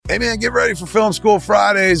Hey man, get ready for Film School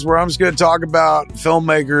Fridays, where I'm just going to talk about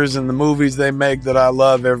filmmakers and the movies they make that I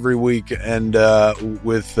love every week. And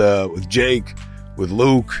with Jake, with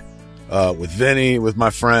Luke, with Vinny, with my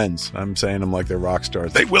friends. I'm saying them like they're rock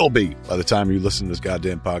stars. They will be by the time you listen to this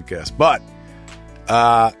goddamn podcast. But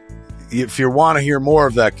if you want to hear more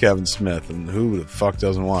of that Kevin Smith, and who the fuck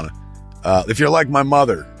doesn't want to? If you're like my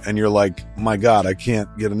mother and you're like, my God, I can't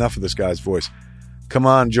get enough of this guy's voice. Come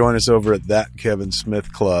on, join us over at That Kevin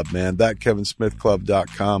Smith Club, man.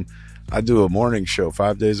 ThatKevinSmithClub.com. I do a morning show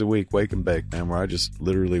 5 days a week, wake and bake, man, where I just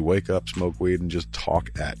literally wake up, smoke weed, and just talk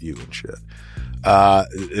at you and shit.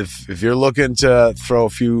 If you're looking to throw a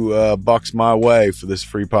few bucks my way for this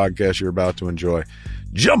free podcast you're about to enjoy,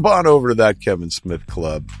 jump on over to That Kevin Smith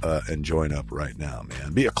Club and join up right now,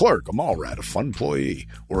 man. Be a clerk, a mall rat, a fun employee,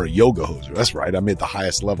 or a yoga hoser. That's right, I'm at the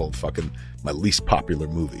highest level of fucking my least popular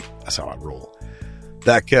movie. That's how I roll.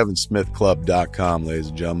 ThatKevinSmithClub.com, ladies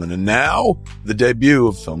and gentlemen. And now, the debut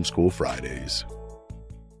of Film School Fridays.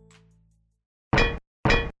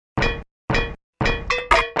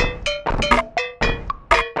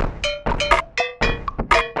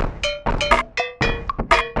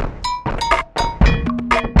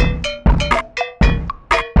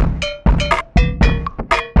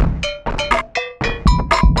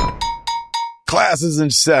 Classes in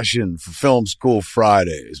session for Film School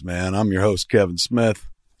Fridays, man. I'm your host, Kevin Smith.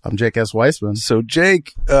 I'm Jake S. Weisman. So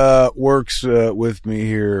Jake works with me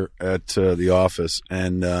here at the office,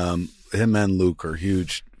 and him and Luke are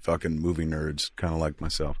huge fucking movie nerds, kind of like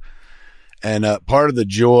myself. And part of the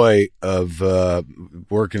joy of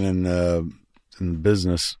working in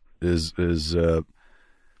business is it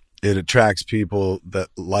attracts people that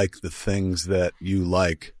like the things that you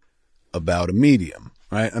like about a medium.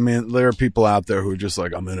 Right? I mean, there are people out there who are just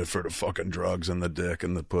like, I'm in it for the fucking drugs and the dick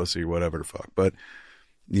and the pussy, whatever the fuck. But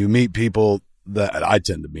you meet people that I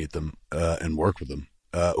tend to meet them and work with them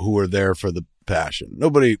who are there for the passion.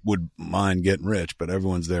 Nobody would mind getting rich, but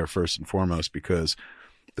everyone's there first and foremost because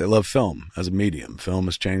they love film as a medium. Film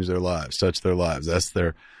has changed their lives, touched their lives. That's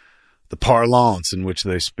the parlance in which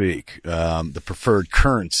they speak, the preferred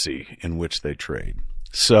currency in which they trade.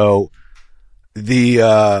 So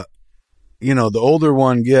the older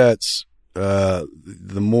one gets, the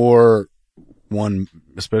more one,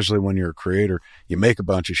 especially when you're a creator, you make a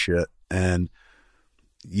bunch of shit and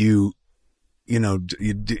I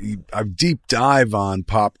deep dive on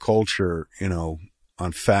pop culture,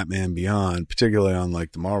 on Fat Man Beyond, particularly on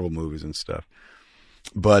like the Marvel movies and stuff.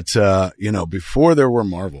 But, before there were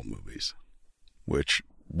Marvel movies, which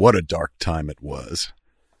what a dark time it was,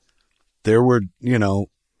 there were,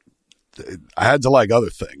 I had to like other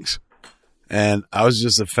things. And I was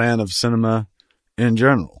just a fan of cinema in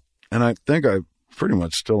general. And I think I pretty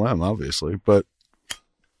much still am, obviously. But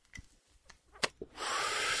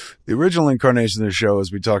the original incarnation of the show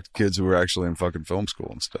is we talk to kids who were actually in fucking film school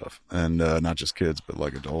and stuff. And not just kids, but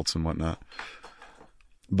like adults and whatnot.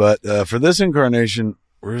 But for this incarnation,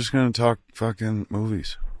 we're just going to talk fucking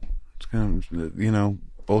movies. It's going to,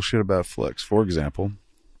 bullshit about flicks. For example,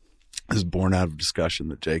 this is born out of a discussion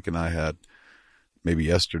that Jake and I had maybe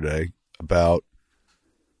yesterday about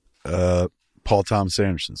Paul Thomas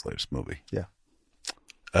Anderson's latest movie. Yeah.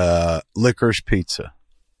 Licorice Pizza.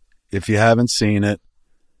 If you haven't seen it,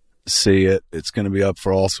 see it. It's going to be up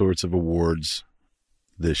for all sorts of awards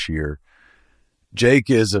this year.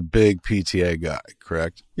 Jake is a big PTA guy,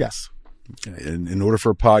 correct? Yes. In order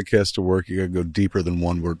for a podcast to work, you got to go deeper than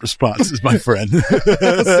one word responses, my friend.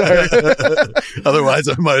 Otherwise,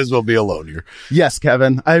 I might as well be alone here. Yes,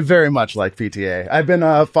 Kevin. I very much like PTA. I've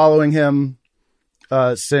been following him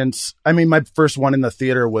since, my first one in the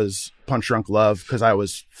theater was Punch Drunk Love because I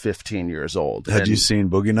was 15 years old. Had you seen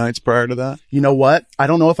Boogie Nights prior to that? You know what? I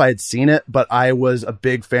don't know if I had seen it, but I was a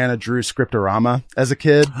big fan of Drew's Scriptorama as a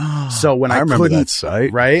kid. So when I remember couldn't, that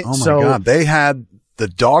site. Right? Oh my God. They had the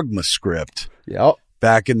Dogma script. Yep.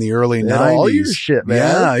 Back in the early 90s. All your shit,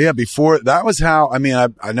 man. Yeah. Before, that was how, I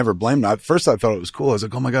never blamed them. At first I thought it was cool. I was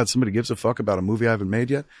like, oh my God, somebody gives a fuck about a movie I haven't made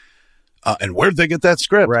yet. And where'd they get that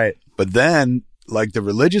script? Right. But then, like, the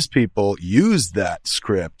religious people used that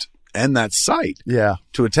script and that site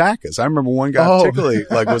to attack us. I remember one guy particularly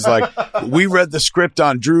was like, we read the script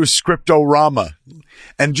on Drew's Scriptorama.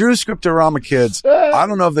 And Drew's Scriptorama kids, I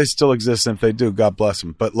don't know if they still exist, and if they do, God bless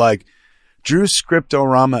them. But like, Drew's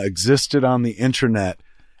Scriptorama existed on the internet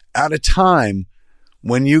at a time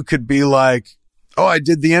when you could be like, oh, I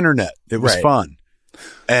did the internet. It was fun.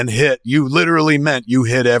 And you literally meant you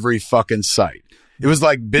hit every fucking site. It was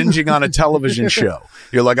like binging on a television show.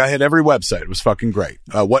 You're like, I hit every website. It was fucking great.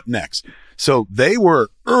 What next? So they were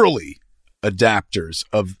early adapters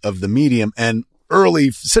of the medium, and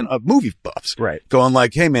early movie buffs. Right. Going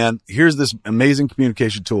like, hey man, here's this amazing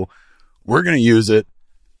communication tool. We're going to use it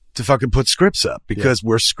to fucking put scripts up because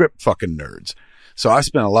we're script fucking nerds. So I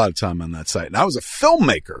spent a lot of time on that site, and I was a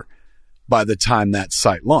filmmaker by the time that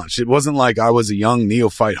site launched. It wasn't like I was a young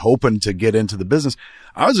neophyte hoping to get into the business.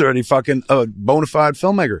 I was already fucking a bona fide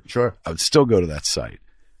filmmaker. Sure. I would still go to that site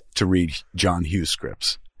to read John Hughes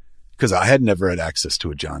scripts because I had never had access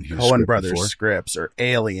to a John Hughes Coen script Brothers before. scripts or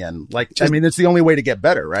Alien. I mean, it's the only way to get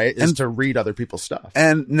better, right? Is to read other people's stuff.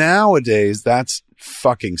 And nowadays, that's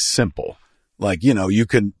fucking simple. Like, you know, you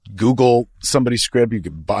can Google somebody's script, you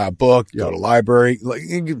can buy a book, go to a library, like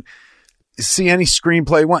you can see any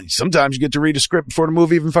screenplay you want. Sometimes you get to read a script before the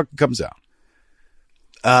movie even fucking comes out.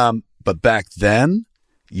 But back then,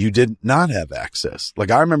 you did not have access. Like,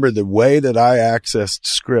 I remember the way that I accessed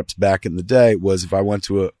scripts back in the day was if I went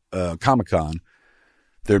to a Comic-Con,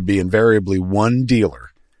 there'd be invariably one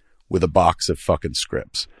dealer with a box of fucking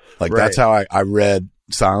scripts. Like, that's how I read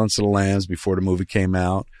Silence of the Lambs before the movie came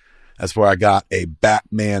out. That's where I got a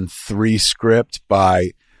Batman 3 script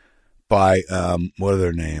by what are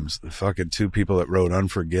their names? The fucking two people that wrote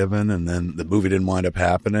Unforgiven, and then the movie didn't wind up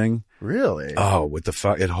happening. Really? Oh, with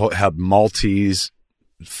the it had Maltese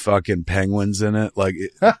fucking penguins in it. Like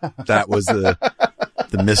that was the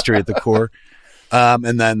mystery at the core.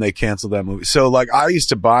 And then they canceled that movie. So like I used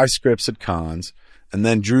to buy scripts at cons, and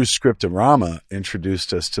then Drew's Scriptorama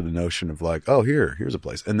introduced us to the notion of like, oh, here's a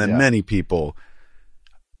place. And then many people,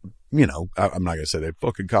 you know, I'm not going to say they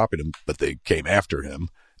fucking copied him, but they came after him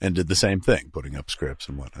and did the same thing, putting up scripts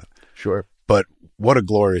and whatnot. Sure. But what a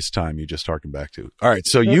glorious time you just harkened back to. All right.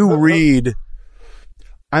 So you read.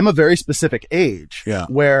 I'm a very specific age. Yeah.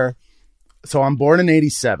 So I'm born in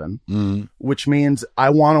 87, which means I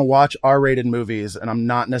want to watch R-rated movies and I'm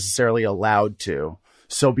not necessarily allowed to.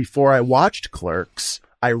 So before I watched Clerks,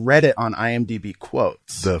 I read it on IMDb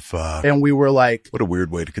quotes. The fuck. And we were like, what a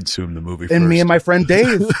weird way to consume the movie. And first. me and my friend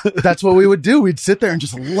Dave, that's what we would do. We'd sit there and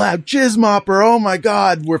just laugh, jizz mopper. Oh my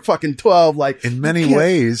God, we're fucking 12. Like, in many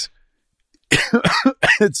ways,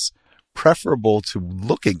 it's preferable to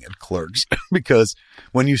looking at Clerks because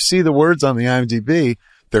when you see the words on the IMDb,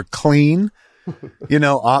 they're clean, you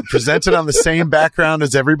know, presented on the same background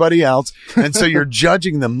as everybody else. And so you're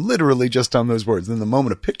judging them literally just on those words. Then the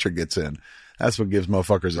moment a picture gets in, that's what gives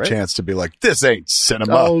motherfuckers a chance to be like, this ain't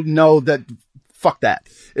cinema. Oh, no, fuck that.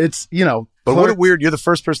 It's, you know. But what a weird, you're the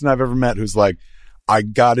first person I've ever met who's like, I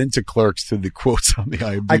got into Clerks through the quotes on the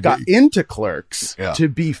IMDb. I got into Clerks, to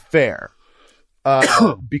be fair,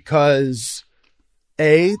 because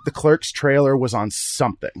the Clerks trailer was on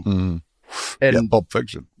something. And Pulp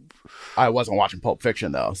Fiction. I wasn't watching Pulp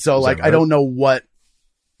Fiction though. So like, I don't know what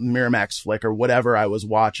Miramax flick or whatever I was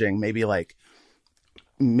watching. Maybe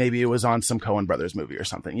it was on some Coen Brothers movie or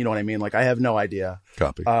something. You know what I mean? Like, I have no idea.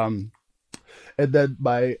 Copy. And then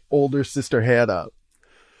my older sister Hannah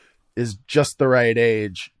is just the right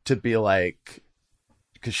age to be like,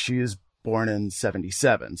 because she is born in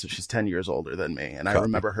 77, so she's 10 years older than me. And I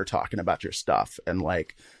remember her talking about your stuff, and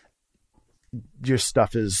like, your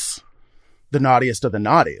stuff is the naughtiest of the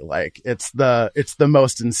naughty. Like, it's the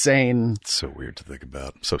most insane. It's so weird to think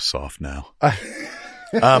about. I'm so soft now.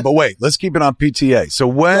 But wait, let's keep it on PTA.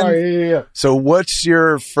 So so what's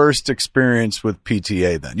your first experience with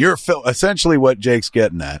PTA then? You're essentially what Jake's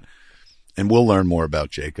getting at, and we'll learn more about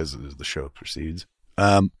Jake as the show proceeds,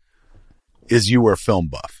 is you were a film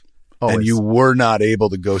buff. Always. And you were not able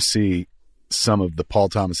to go see some of the Paul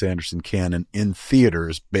Thomas Anderson canon in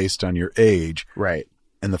theaters based on your age. Right.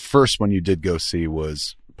 And the first one you did go see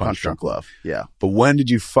was Punch Drunk Love. Yeah. But when did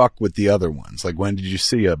you fuck with the other ones? Like, when did you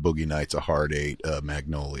see a Boogie Nights, a Hard Eight, a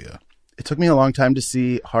Magnolia? It took me a long time to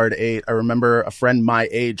see Hard Eight. I remember a friend my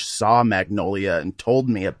age saw Magnolia and told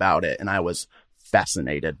me about it, and I was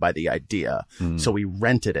fascinated by the idea. So we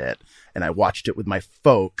rented it, and I watched it with my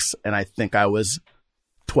folks, and I think I was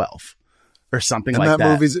 12 or something like that. And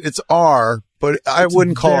that movie's, it's R, but I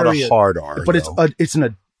wouldn't call it a hard R. But it's an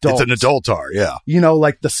adult. It's an adult R, yeah. You know,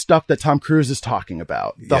 like the stuff that Tom Cruise is talking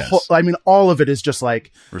about. All of it is just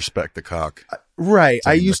like, respect the cock. Right.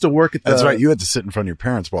 I used to work at That's right. You had to sit in front of your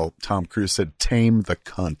parents while Tom Cruise said, tame the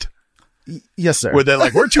cunt. Yes, sir. Where they're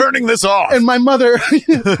like, we're turning this off. And my mother,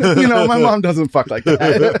 you know, my mom doesn't fuck like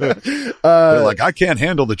that. They're like, I can't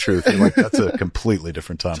handle the truth. You're like, that's a completely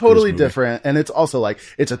different Tom totally Cruise movie. Different. And it's also like,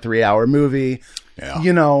 it's a 3-hour movie. Yeah.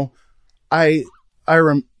 You know, I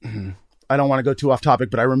don't want to go too off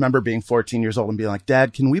topic, but I remember being 14 years old and being like,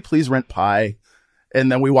 Dad, can we please rent Pi?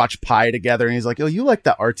 And then we watched Pi together, and he's like, oh, you like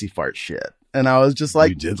that artsy fart shit. And I was just like,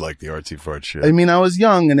 you did like the artsy fart shit. I mean, I was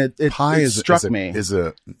young, and it Pie struck me. Is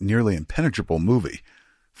a nearly impenetrable movie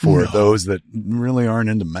for those that really aren't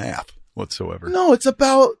into math whatsoever. No, it's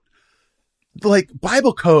about like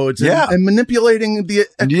Bible codes and manipulating the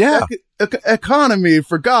economy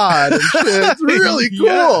for God and shit. It's really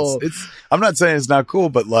cool. Yes. I'm not saying it's not cool,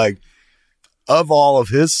 but like of all of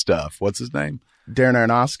his stuff, what's his name? Darren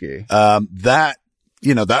Aronofsky.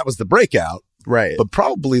 That was the breakout. Right. But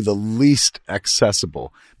probably the least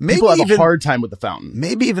accessible. Maybe people have a hard time with The Fountain.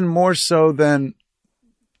 Maybe even more so than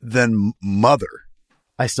Mother.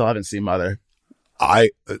 I still haven't seen Mother.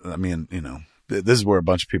 I mean, this is where a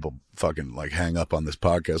bunch of people fucking like hang up on this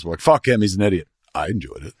podcast. We're like, fuck him, he's an idiot. I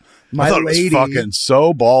enjoyed it. I thought it was fucking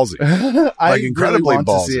so ballsy, like incredibly really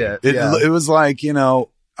ballsy. To see it. It was like, I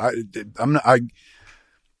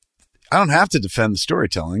don't have to defend the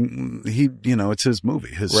storytelling. It's his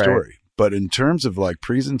movie, his story. But in terms of like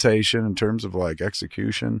presentation, in terms of like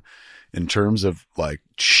execution, in terms of like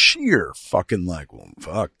sheer fucking like, well,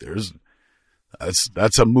 fuck,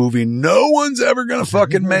 that's a movie no one's ever gonna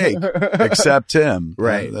fucking make except him.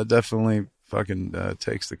 Right. That definitely fucking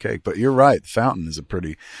takes the cake. But you're right. The Fountain is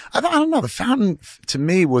I don't know. The Fountain to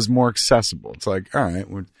me was more accessible. It's like, all right,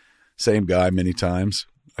 we're same guy many times,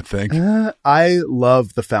 I think. I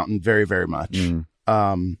love The Fountain very, very much.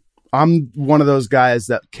 I'm one of those guys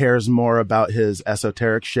that cares more about his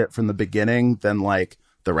esoteric shit from the beginning than like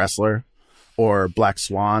The Wrestler or Black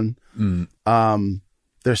Swan.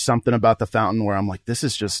 There's something about The Fountain where I'm like, this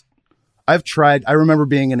is just, I remember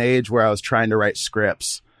being an age where I was trying to write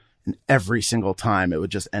scripts and every single time it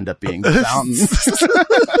would just end up being The Fountain.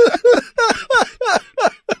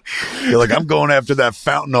 You're like, I'm going after that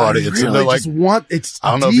Fountain audience. I really and they're like,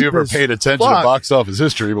 I don't know if you ever paid attention to box office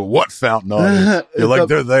history, but what Fountain audience? You're like,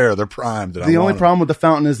 they're there. They're primed. The only problem with The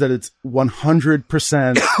Fountain is that it's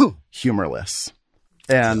 100% humorless.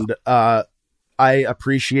 And I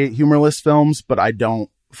appreciate humorless films, but I don't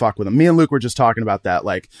fuck with them. Me and Luke were just talking about that,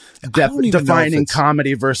 like defining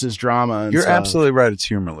comedy versus drama. And you're stuff. absolutely right. It's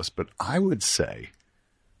humorless, but I would say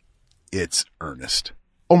it's earnest.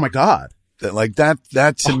 Oh my God. That to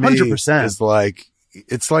 100%. Me is like,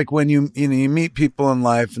 it's like when you meet people in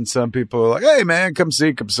life and some people are like, hey man, come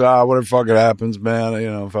see, come saw, whatever fucking happens,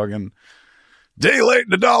 man, fucking day late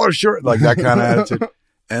and $1 short, like that kind of attitude.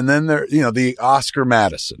 And then there, the Oscar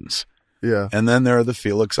Madisons. Yeah. And then there are the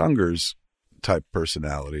Felix Ungers type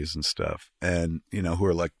personalities and stuff. And, who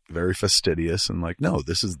are like very fastidious and like, no,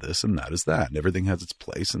 this is this and that is that. And everything has its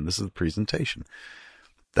place. And this is the presentation.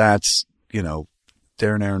 That's, Darren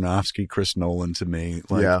Aronofsky, Chris Nolan to me.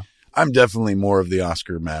 Like, yeah. I'm definitely more of the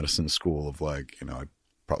Oscar Madison school of like, I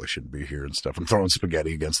probably shouldn't be here and stuff. I'm throwing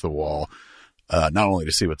spaghetti against the wall, not only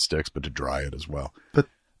to see what sticks, but to dry it as well.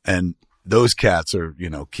 And those cats are,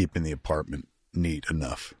 keeping the apartment neat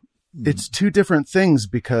enough. It's two different things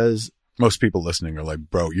because most people listening are like,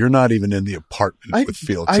 bro, you're not even in the apartment with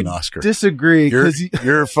Felix and Oscar. I disagree.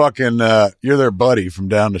 You're fucking, you're their buddy from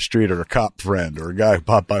down the street or a cop friend or a guy who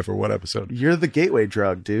popped by for what episode? You're the gateway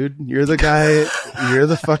drug, dude. You're the guy, you're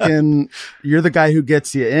the guy who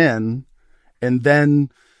gets you in. And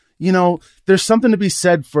then, there's something to be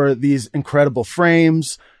said for these incredible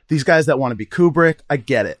frames. These guys that want to be Kubrick, I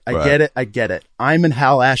get it. I get it. I'm a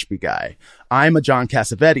Hal Ashby guy. I'm a John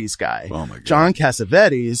Cassavetes guy. Oh my God. John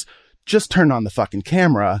Cassavetes just turned on the fucking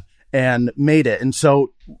camera and made it. And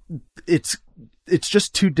so it's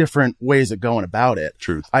just two different ways of going about it.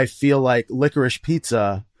 Truth. I feel like Licorice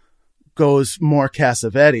Pizza goes more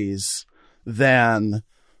Cassavetes than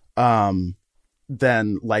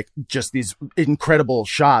like just these incredible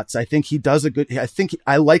shots. I think he does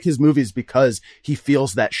I like his movies because he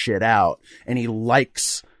feels that shit out and he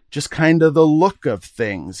likes just kind of the look of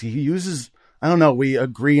things. He uses, I don't know, we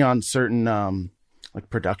agree on certain, like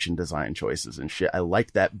production design choices and shit. I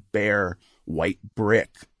like that bare white brick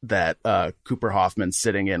that, Cooper Hoffman's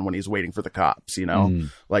sitting in when he's waiting for the cops,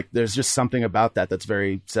 like there's just something about that that's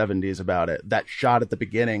very 70s about it. That shot at the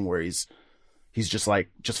beginning where he's just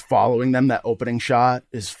following them. That opening shot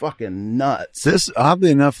is fucking nuts. This,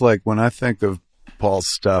 oddly enough, like when I think of Paul's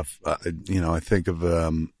stuff, I think of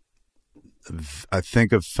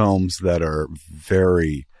films that are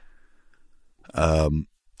very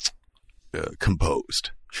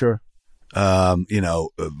composed. Sure. Sometimes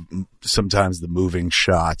the moving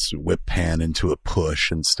shots whip pan into a push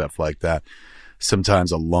and stuff like that.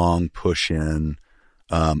 Sometimes a long push in.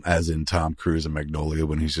 As in Tom Cruise and Magnolia,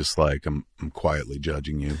 when he's just like, I'm quietly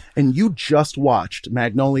judging you. And you just watched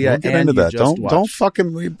Magnolia. Don't get into that. Don't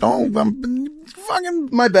fucking,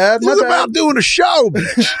 my bad. This is about doing a show,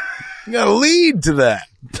 bitch. You gotta lead to that.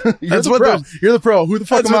 You're the pro. Who the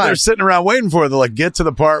fuck am I? That's what they're sitting around waiting for. They're like, get to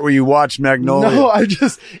the part where you watch Magnolia. No,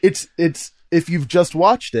 it's if you've just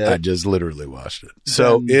watched it, I just literally watched it.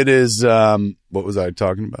 So it is, what was I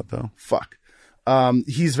talking about though? Fuck.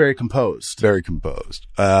 He's very composed. Very composed.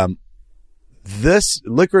 This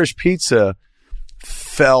Licorice Pizza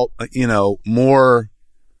felt, more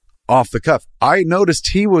off the cuff. I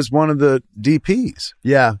noticed he was one of the DPs.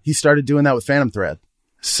 Yeah, he started doing that with Phantom Thread.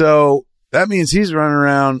 So that means he's running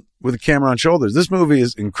around with a camera on shoulders. This movie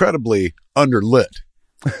is incredibly underlit.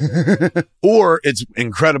 Or it's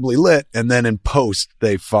incredibly lit, and then in post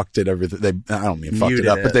they fucked it everything. I don't mean fucked it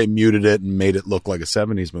up, but they muted it and made it look like a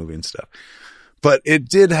 70s movie and stuff. But it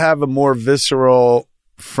did have a more visceral,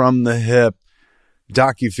 from the hip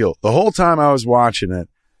docu-feel. The whole time I was watching it,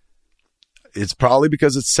 it's probably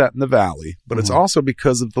because it's set in the valley, but it's also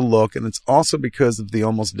because of the look, and it's also because of the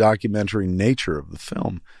almost documentary nature of the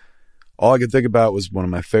film. All I could think about was one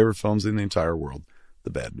of my favorite films in the entire world, The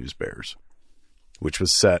Bad News Bears, which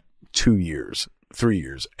was set 3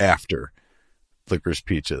 years after Licorice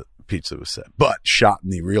Pizza was set, but shot in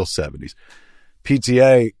the real 70s.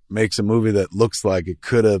 PTA makes a movie that looks like it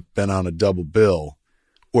could have been on a double bill,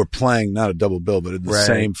 or playing, not a double bill, but in the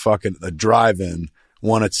same fucking a drive-in,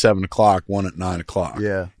 one at 7 o'clock, one at 9 o'clock.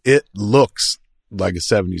 Yeah. It looks like a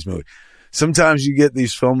 70s movie. Sometimes you get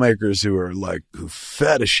these filmmakers who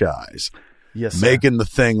fetishize making the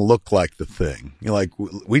thing look like the thing. Like,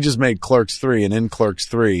 we just made Clerks 3, and in Clerks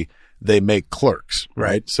 3, they make Clerks,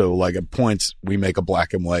 right? So, like, at points, we make a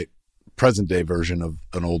black and white present day version of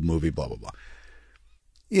an old movie, blah, blah, blah.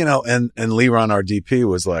 And Leron, our DP,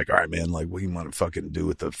 was like, all right, man, like, what do you want to fucking do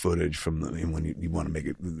with the footage from when you want to make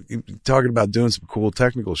it, you're talking about doing some cool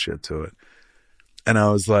technical shit to it. And I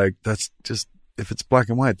was like, that's just, if it's black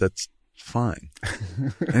and white, that's fine.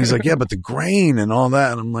 And he's like, yeah, but the grain and all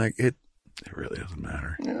that. And I'm like, it really doesn't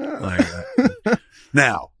matter. Like,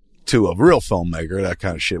 now, to a real filmmaker, that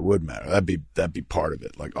kind of shit would matter. That'd be part of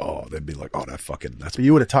it. Like, they'd be like, that fucking, that's. But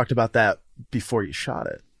you would have talked about that before you shot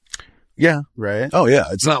it. Yeah. Right. Oh yeah.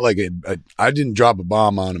 It's not like I didn't drop a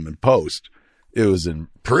bomb on him in post. It was in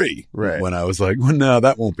when I was like, well, no,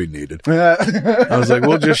 that won't be needed. I was like,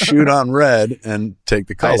 we'll just shoot on red and take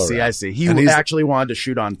the color out. I see. He actually wanted to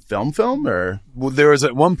shoot on film or? Well, there was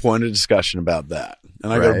at one point a discussion about that.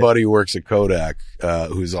 And I got a buddy who works at Kodak,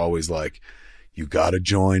 who's always like, you got to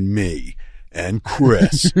join me and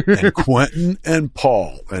Chris and Quentin and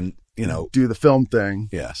Paul and, do the film thing.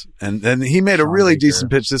 Yes. And he made a really decent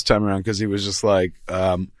pitch this time around, because he was just like,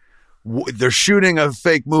 they're shooting a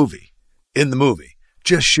fake movie in the movie.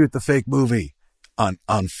 Just shoot the fake movie on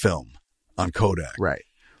film, on Kodak. Right.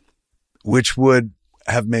 Which would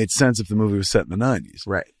have made sense if the movie was set in the 90s.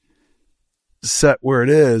 Right. Set where it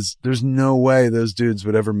is, there's no way those dudes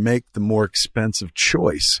would ever make the more expensive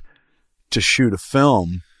choice to shoot a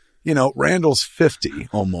film. Randall's 50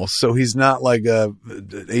 almost, so he's not like a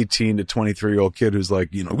 18 to 23-year-old kid who's like,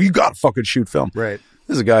 we got to fucking shoot film. Right.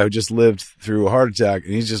 This is a guy who just lived through a heart attack,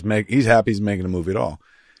 and he's happy he's making a movie at all.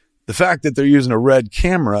 The fact that they're using a red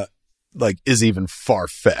camera, like, is even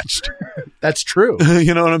far-fetched. That's true.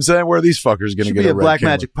 You know what I'm saying? Where are these fuckers going to get a red Black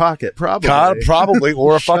camera? Magic Pocket, probably. Probably,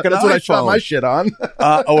 or a fucking That's iPhone. what I shot my shit on.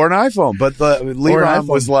 Or an iPhone. But Leron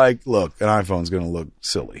was like, look, an iPhone's going to look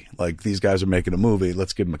silly. Like, these guys are making a movie.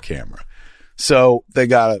 Let's give them a camera. So they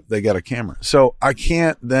got a camera. So I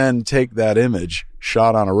can't then take that image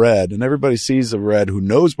shot on a red, and everybody sees a red who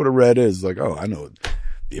knows what a red is. Like, I know what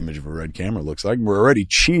the image of a red camera looks like. We're already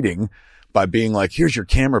cheating by being like, here's your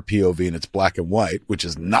camera POV, and it's black and white, which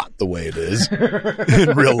is not the way it is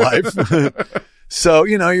in real life. So,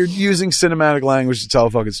 you're using cinematic language to tell a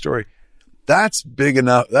fucking story. That's big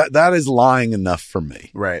enough. That is lying enough for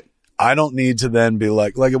me. Right. I don't need to then be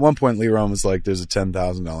like at one point, Leron was like, there's a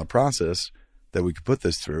 $10,000 process that we could put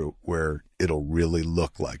this through where it'll really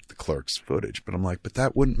look like the Clerks footage. But I'm like, but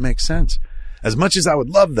that wouldn't make sense. As much as I would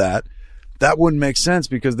love that wouldn't make sense,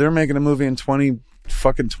 because they're making a movie in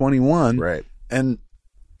 2021. Right. And,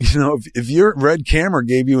 if your red camera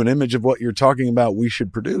gave you an image of what you're talking about we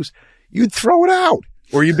should produce, you'd throw it out.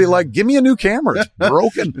 Or you'd be like, give me a new camera. It's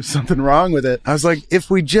broken. There's something wrong with it. I was like, if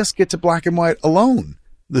we just get to black and white alone,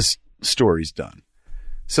 this story's done.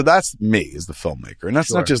 So that's me as the filmmaker. And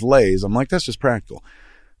that's not just lays. I'm like, that's just practical.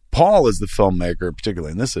 Paul is the filmmaker,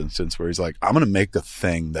 particularly in this instance, where he's like, I'm going to make a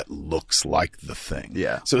thing that looks like the thing.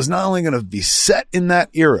 Yeah. So it's not only going to be set in that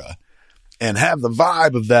era and have the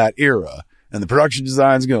vibe of that era, and the production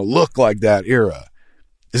design is going to look like that era.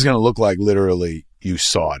 It's going to look like literally you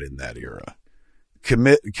saw it in that era.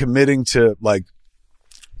 Committing to, like,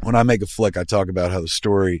 when I make a flick, I talk about how the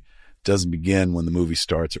story doesn't begin when the movie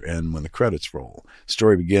starts or end when the credits roll.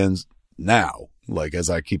 Story begins now Like, as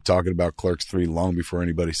I keep talking about Clerks 3 long before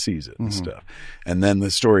anybody sees it and stuff. And then the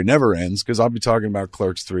story never ends because I'll be talking about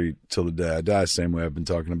Clerks 3 till the day I die, same way I've been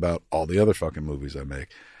talking about all the other fucking movies I make.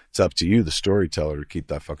 It's up to you, the storyteller, to keep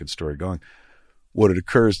that fucking story going. What it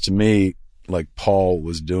occurs to me, like Paul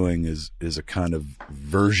was doing, is a kind of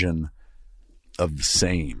version of the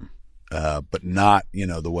same, but not,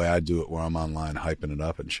 the way I do it where I'm online hyping it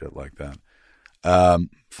up and shit like that. I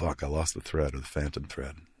lost the thread, or the phantom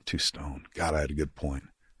thread. Too stoned. God, I had a good point.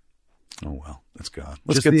 Oh well, that's gone.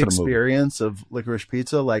 Let's just get the to the experience of Licorice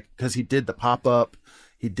Pizza, like, because he did the pop-up,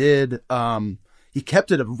 he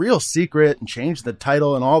kept it a real secret and changed the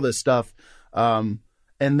title and all this stuff, and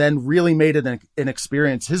then really made it an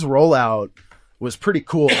experience. His rollout was pretty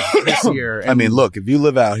cool this year. And, I mean, look, if you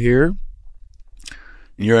live out here and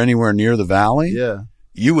you're anywhere near the valley,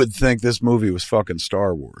 you would think this movie was fucking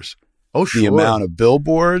Star Wars. Oh, sure. The amount of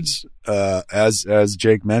billboards, as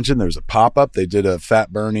Jake mentioned, there's a pop-up. They did a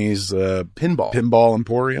Fat Bernie's pinball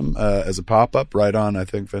emporium as a pop-up right on, I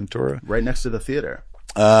think, Ventura. Right next to the theater.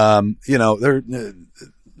 They're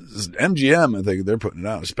MGM, I think they're putting it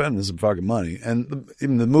out, spending some fucking money. And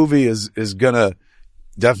even the movie is going to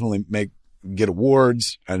definitely get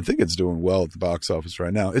awards. I think it's doing well at the box office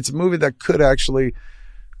right now. It's a movie that could actually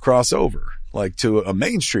cross over, like, to a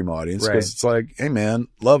mainstream audience, because it's like, hey man,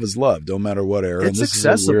 love is love, no matter what era. It's and this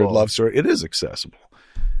accessible. is a weird love story. It is accessible,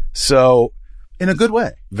 so in a good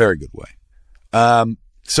way, very good way.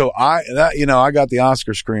 So I got the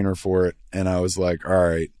Oscar screener for it, and I was like, all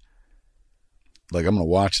right, like, I'm gonna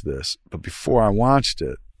watch this. But before I watched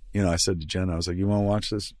it, I said to Jen, I was like, you want to watch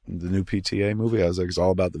this, the new PTA movie? I was like, it's all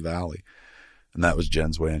about the Valley, and that was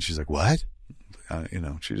Jen's way, and she's like, what?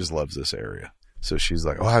 She just loves this area. So she's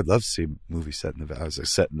like, oh, I'd love to see a movie set in the Valley. I was like,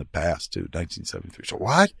 set in the past, too, 1973. So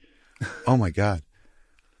what? Oh, my God.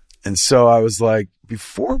 And so I was like,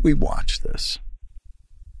 before we watch this,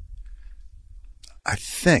 I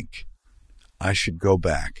think I should go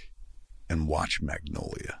back and watch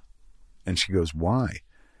Magnolia. And she goes, why?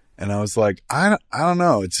 And I was like, I don't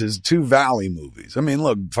know. It's his two Valley movies. I mean,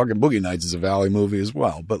 look, fucking Boogie Nights is a Valley movie as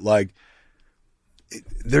well. But, like,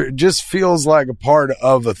 there just feels like a part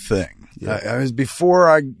of a thing.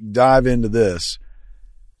 Before I dive into this,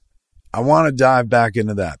 I want to dive back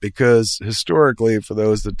into that, because historically, for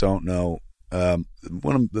those that don't know, one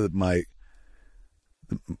of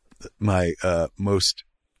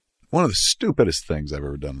the stupidest things I've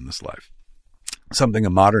ever done in this life, something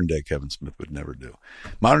a modern day Kevin Smith would never do.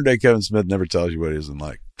 Modern day Kevin Smith never tells you what he doesn't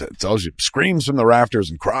like. Tells you, screams from the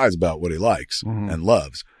rafters and cries about what he likes and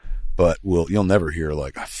loves, but you'll never hear,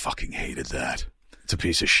 like, I fucking hated that. It's a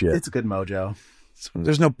piece of shit. It's a good mojo.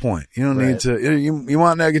 There's no point. You don't need to. You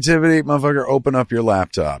want negativity, motherfucker? Open up your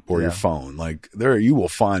laptop or your phone. Like, you will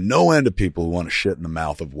find no end of people who want to shit in the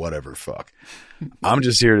mouth of whatever fuck. I'm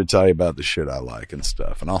just here to tell you about the shit I like and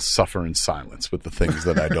stuff, and I'll suffer in silence with the things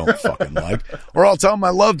that I don't fucking like, or I'll tell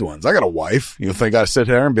my loved ones. I got a wife. You think I sit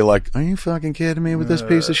here and be like, "Are you fucking kidding me with this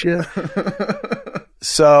piece of shit?"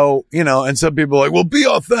 So, and some people are like, well, be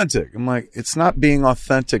authentic. I'm like, it's not being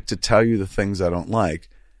authentic to tell you the things I don't like.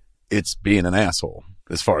 It's being an asshole,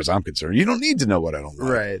 as far as I'm concerned. You don't need to know what I don't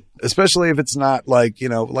like. Right. Especially if it's not like,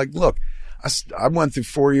 look, I went through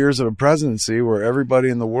 4 years of a presidency where everybody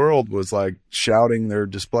in the world was like shouting their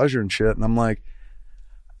displeasure and shit. And I'm like,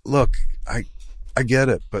 look, I get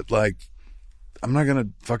it, but, like, I'm not going to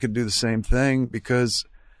fucking do the same thing, because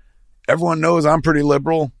everyone knows I'm pretty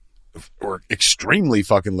liberal. Or extremely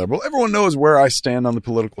fucking liberal. Everyone knows where I stand on the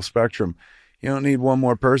political spectrum. You don't need one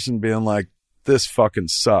more person being like, this fucking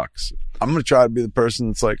sucks. I'm going to try to be the person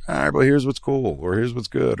that's like, all right, but here's what's cool, or here's what's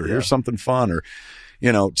good, or here's something fun, or,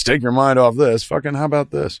 to take your mind off this, fucking how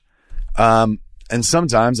about this? And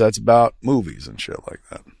sometimes that's about movies and shit like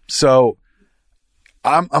that. So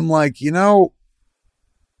I'm like, years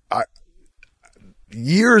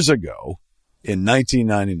ago, in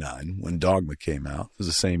 1999, when Dogma came out, it was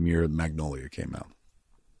the same year Magnolia came out.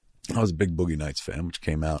 I was a big Boogie Nights fan, which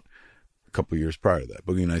came out a couple years prior to that.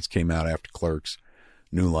 Boogie Nights came out after Clerks.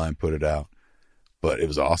 New Line put it out. But it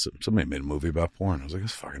was awesome. Somebody made a movie about porn. I was like,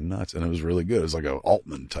 it's fucking nuts. And it was really good. It was like an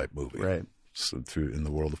Altman type movie. Right. So in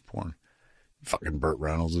the world of porn. Fucking Burt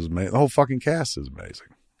Reynolds is amazing. The whole fucking cast is amazing.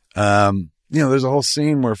 There's a whole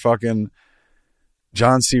scene where fucking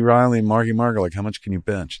John C. Reilly and Marky Mark are like, how much can you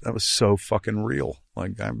bench? That was so fucking real.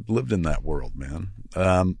 Like, I lived in that world, man,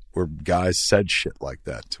 where guys said shit like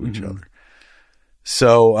that to each other.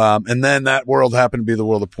 So, and then that world happened to be the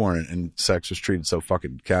world of porn, and sex was treated so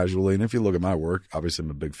fucking casually. And if you look at my work, obviously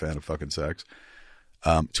I'm a big fan of fucking sex,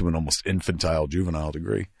 to an almost infantile, juvenile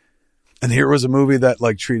degree. And here was a movie that,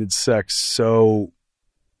 like, treated sex so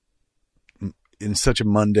in such a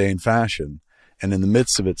mundane fashion. And in the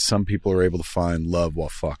midst of it, some people are able to find love while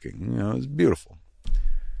fucking. You know, it's beautiful.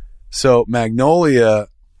 So Magnolia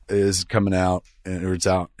is coming out, or it's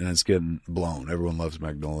out, and it's getting blown. Everyone loves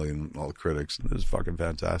Magnolia, and all the critics. And it's fucking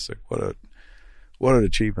fantastic. What an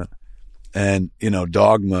achievement. And, you know,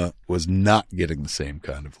 Dogma was not getting the same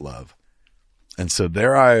kind of love. And so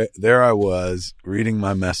there I was reading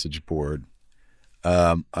my message board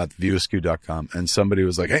at viewaskew.com, and somebody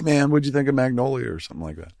was like, "Hey man, what'd you think of Magnolia?" or something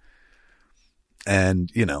like that. And,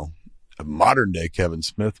 you know, a modern day Kevin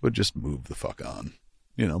Smith would just move the fuck on.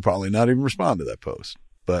 You know, probably not even respond to that post.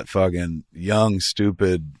 But fucking young,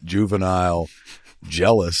 stupid, juvenile,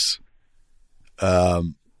 jealous,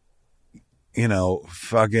 you know,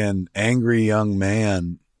 fucking angry young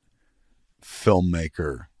man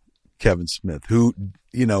filmmaker Kevin Smith, who,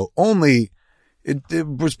 you know, only it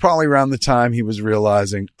was probably around the time he was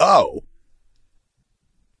realizing, oh,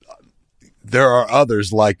 there are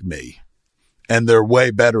others like me, and they're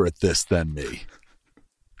way better at this than me.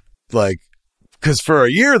 Like, because for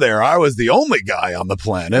a year there, I was the only guy on the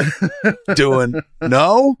planet doing,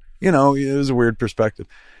 no, you know, it was a weird perspective.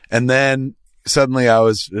 And then suddenly I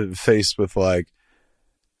was faced with like,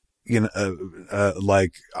 you know,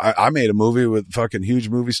 like I made a movie with fucking huge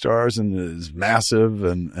movie stars, and it was massive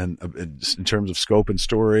and in terms of scope and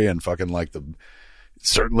story, and fucking like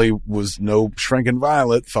certainly was no Shrinking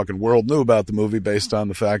Violet. Fucking world knew about the movie based on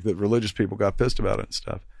the fact that religious people got pissed about it and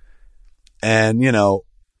stuff. And, you know,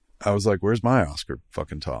 I was like, where's my Oscar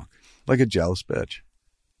fucking talk? Like a jealous bitch.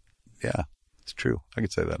 Yeah, it's true. I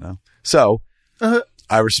could say that now. So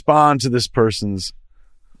I respond to this person's.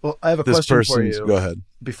 Well, I have a question for you. Go ahead.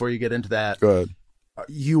 Before you get into that. Go ahead.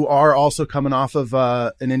 You are also coming off of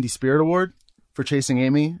an Indie Spirit Award for Chasing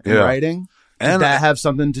Amy and writing. Did that have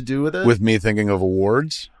something to do with it? With me thinking of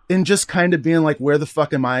awards? And just kind of being like, where the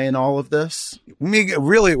fuck am I in all of this?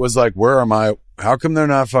 Really, it was like, where am I? How come they're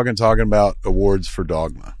not fucking talking about awards for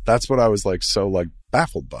Dogma? That's what I was like, so like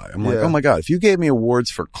baffled by. I'm like, oh my God, if you gave me awards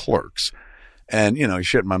for Clerks, and, you know, you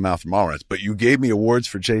shit in my mouth from Mallrats, but you gave me awards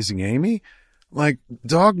for Chasing Amy, like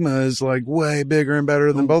Dogma is like way bigger and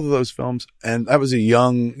better than both of those films. And that was a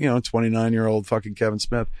young, you know, 29-year-old fucking Kevin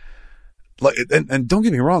Smith. Like, and don't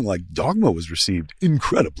get me wrong, like Dogma was received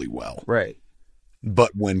incredibly well. Right.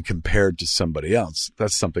 But when compared to somebody else,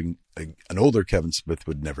 that's something an older Kevin Smith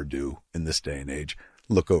would never do in this day and age.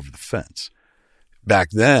 Look over the fence.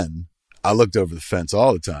 Back then, I looked over the fence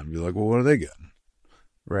all the time and be like, well, what are they getting?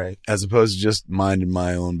 Right. As opposed to just minding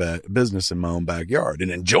my own business in my own backyard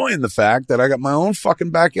and enjoying the fact that I got my own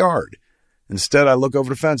fucking backyard. Instead, I look over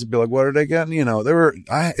the fence and be like, what are they getting? You know,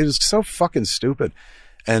 it was so fucking stupid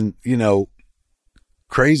and, you know,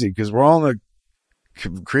 crazy because we're all in a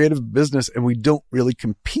creative business and we don't really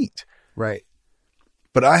compete. Right.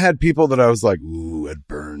 But I had people that I was like, ooh, Ed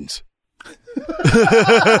Burns.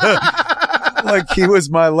 Like he was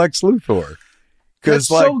my Lex Luthor.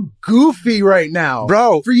 That's like, so goofy right now.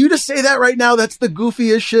 Bro. For you to say that right now, that's the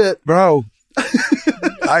goofiest shit. Bro.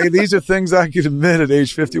 These are things I could admit at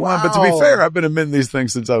age 51. Wow. But to be fair, I've been admitting these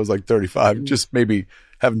things since I was like 35. Just maybe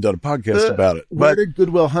haven't done a podcast about it. Where did Good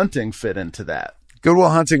Will Hunting fit into that? Good Will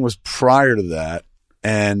Hunting was prior to that.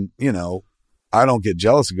 And, you know, I don't get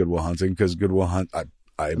jealous of Good Will Hunting because Good Will Hunt,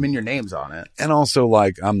 I mean, your name's on it. And also,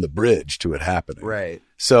 like, I'm the bridge to it happening. Right.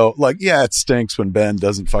 So, like, yeah, it stinks when Ben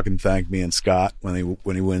doesn't fucking thank me and Scott when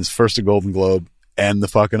he wins first a Golden Globe and the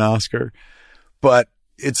fucking Oscar. But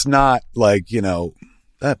it's not like, you know,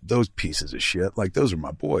 those pieces of shit. Like, those are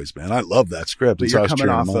my boys, man. I love that script. But you're coming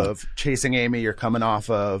off of Chasing Amy. You're coming off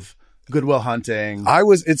of Good Will Hunting.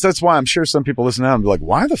 That's why I'm sure some people listen now and be like,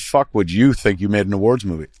 why the fuck would you think you made an awards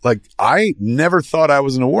movie? Like, I never thought I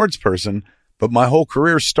was an awards person, but my whole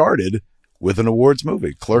career started with an awards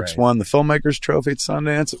movie. Clerks won the Filmmakers Trophy at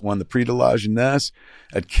Sundance. It won the Prix de la Jeunesse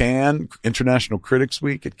at Cannes, International Critics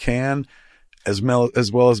Week at Cannes, as well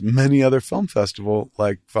as many other film festival,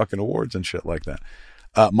 like fucking awards and shit like that.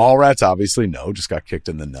 Mallrats, obviously, just got kicked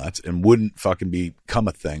in the nuts and wouldn't fucking become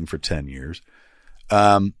a thing for 10 years.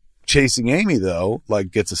 Chasing Amy, though,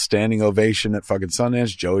 like gets a standing ovation at fucking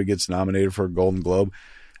Sundance. Joey gets nominated for a Golden Globe.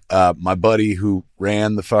 My buddy who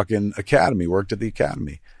ran the fucking Academy, worked at the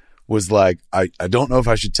Academy, was like, I don't know if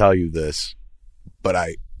I should tell you this, but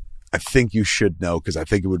I think you should know because I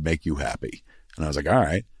think it would make you happy. And I was like, all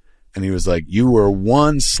right. And he was like, you were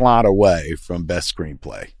one slot away from best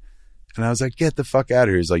screenplay. And I was like, get the fuck out of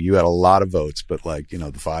here. He's like, you had a lot of votes, but like, you know,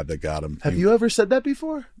 the 5 that got him. Have you ever said that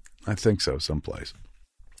before? I think so, someplace.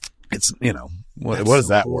 It's, you know, what is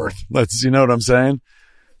that cool. worth? You know what I'm saying?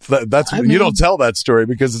 You don't tell that story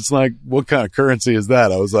because it's like, what kind of currency is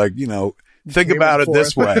that? I was like, you know, think about it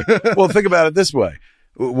this way. Well, think about it this way.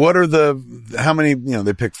 What are how many,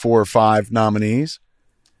 they picked 4 or 5 nominees.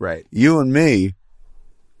 Right. You and me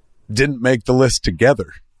didn't make the list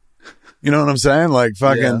together. You know what I'm saying? Like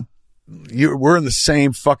fucking, we're in the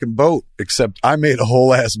same fucking boat, except I made a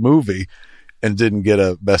whole ass movie and didn't get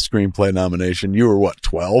a best screenplay nomination. You were what,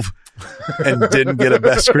 12 and didn't get a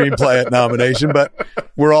best screenplay nomination, but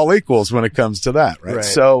we're all equals when it comes to that. Right.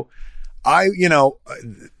 So I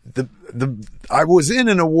was in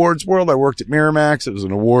an awards world. I worked at Miramax. It was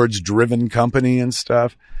an awards driven company and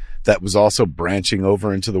stuff that was also branching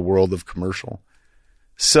over into the world of commercial.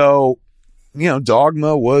 So,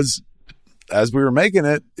 Dogma was, as we were making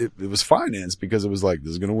it, it was financed because it was like,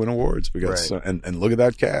 this is going to win awards. We got and look at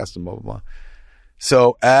that cast and blah, blah, blah.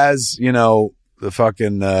 So as, the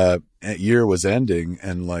fucking year was ending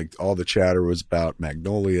and like all the chatter was about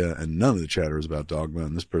Magnolia and none of the chatter was about Dogma.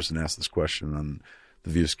 And this person asked this question on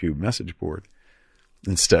the View Askew message board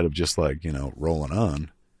instead of just like, rolling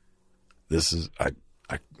on. This is,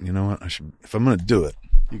 you know what? if I'm going to do it.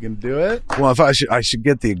 You can do it? Well, I should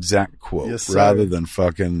get the exact quote rather than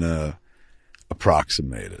fucking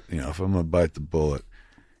approximate it. If I'm going to bite the bullet.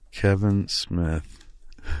 Kevin Smith,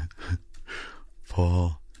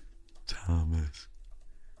 Paul Thomas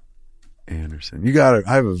Anderson.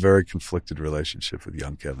 I have a very conflicted relationship with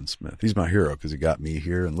young Kevin Smith. He's my hero because he got me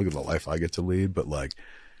here and look at the life I get to lead, but like,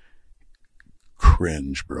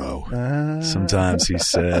 cringe, bro. Sometimes he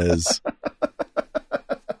says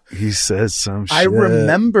some shit. I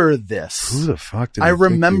remember this. Who the fuck did I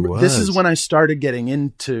remember think he was? This is when I started getting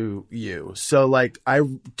into you. So like I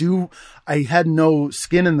had no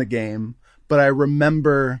skin in the game, but I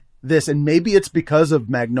remember this, and maybe it's because of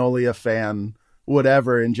Magnolia fan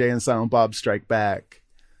whatever and Jay and Silent Bob Strike Back.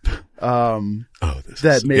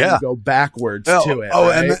 That made me go backwards to it. Oh,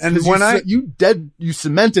 right? and when you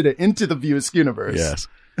cemented it into the View Askew universe. Yes.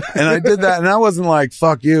 And I did that, and I wasn't like,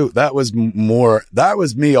 fuck you. That was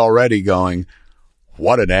me already going,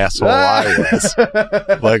 what an asshole I was.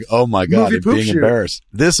 Like, oh my God, being embarrassed.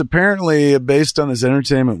 This apparently, based on his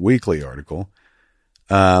Entertainment Weekly article,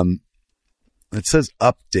 it says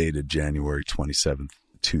updated January 27th,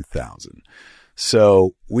 2000.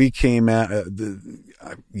 So we came at,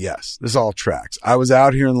 yes, this all tracks. I was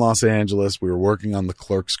out here in Los Angeles. We were working on the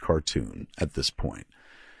Clerks cartoon at this point.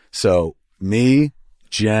 So me,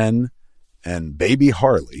 Jen, and baby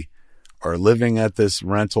Harley are living at this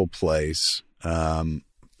rental place,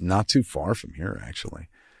 not too far from here, actually.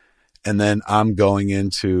 And then I'm going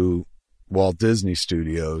into Walt Disney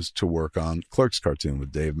Studios to work on Clerks cartoon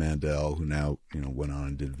with Dave Mandel, who now, went on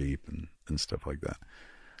and did Veep and stuff like that.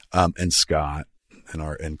 And Scott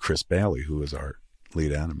and Chris Bailey, who is our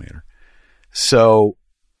lead animator. So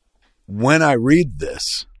when I read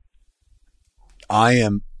this, I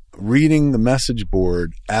am reading the message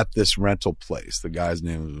board at this rental place. The guy's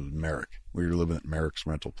name was Merrick. We were living at Merrick's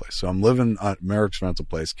rental place. So I'm living at Merrick's rental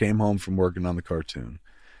place, came home from working on the cartoon.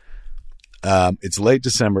 It's late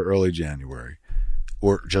December, early January,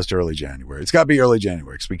 or just early January. It's got to be early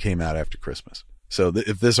January because we came out after Christmas. So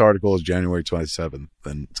if this article is January 27th,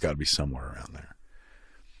 then it's got to be somewhere around there.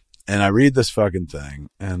 And I read this fucking thing,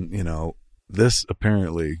 and, this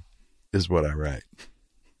apparently is what I write.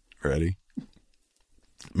 Ready?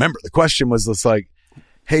 Remember, the question was this like,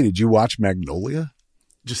 hey, did you watch Magnolia?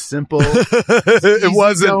 Just simple. It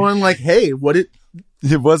wasn't going like, hey, it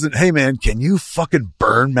wasn't, hey man, can you fucking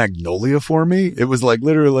burn Magnolia for me? It was like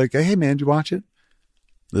literally like, hey man, did you watch it?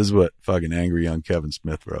 This is what fucking angry young Kevin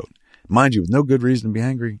Smith wrote. Mind you, with no good reason to be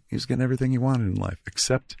angry. He was getting everything he wanted in life,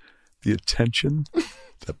 except the attention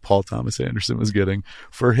that Paul Thomas Anderson was getting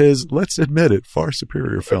for his, let's admit it, far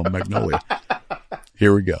superior film, Magnolia.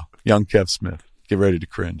 Here we go. Young Kev Smith. Get ready to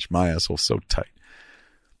cringe. My asshole's so tight.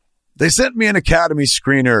 They sent me an Academy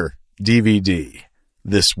Screener DVD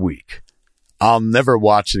this week. I'll never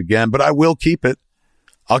watch it again, but I will keep it.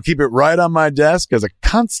 I'll keep it right on my desk as a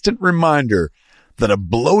constant reminder that a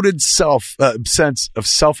bloated sense of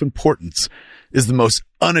self-importance is the most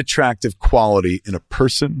unattractive quality in a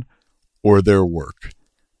person or their work.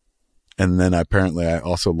 And then apparently I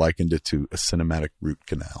also likened it to a cinematic root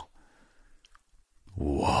canal.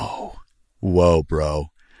 Whoa, bro.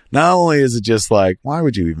 Not only is it just like, why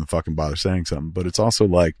would you even fucking bother saying something? But it's also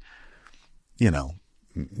like,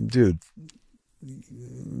 dude,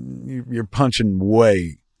 you're punching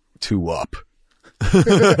way too up.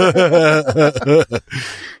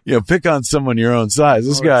 Pick on someone your own size.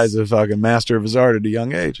 This guy's a fucking master of his art at a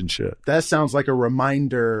young age and shit. That sounds like a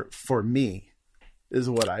reminder for me. is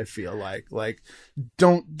what I feel like. Like,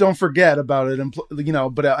 don't forget about it,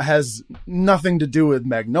 but it has nothing to do with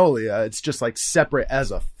Magnolia. It's just like separate as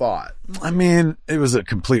a thought. I mean, it was a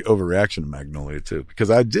complete overreaction to Magnolia too, because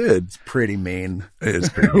I did. It's pretty mean. It's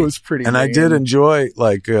pretty It was pretty and mean. I did enjoy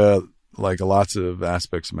like lots of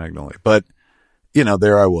aspects of Magnolia, but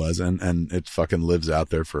there I was, and it fucking lives out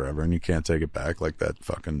there forever, and you can't take it back, like that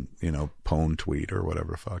fucking Pone tweet or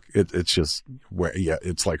whatever the fuck. It's just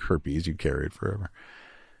it's like herpes, you carry it forever.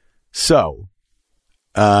 So,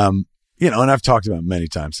 and I've talked about it many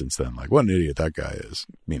times since then, like what an idiot that guy is,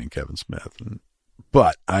 meaning Kevin Smith.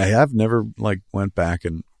 But I have never like went back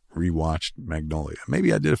and rewatched Magnolia.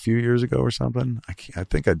 Maybe I did a few years ago or something. I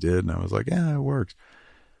think I did, and I was like, yeah, it works.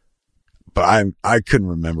 But I couldn't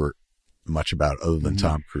remember much about it other than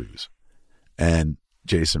Tom Cruise and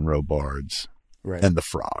Jason Robards and the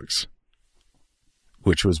frogs,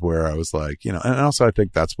 which was where I was like, and also I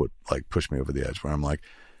think that's what like pushed me over the edge, where I'm like,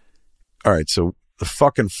 all right, so the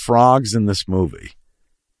fucking frogs in this movie,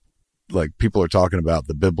 like people are talking about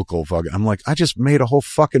the biblical fucking, I'm like, I just made a whole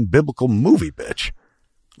fucking biblical movie, bitch.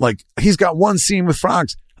 Like he's got one scene with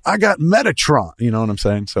frogs. I got Metatron, you know what I'm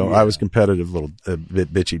saying? So I was competitive little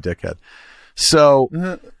bitchy dickhead. So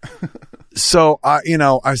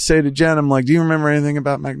I say to Jen, I'm like, do you remember anything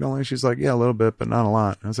about Magnolia? She's like, yeah, a little bit, but not a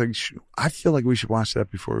lot. I was like, I feel like we should watch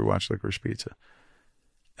that before we watch Licorice Pizza.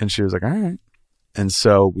 And she was like, all right. And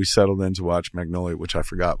so we settled in to watch Magnolia, which I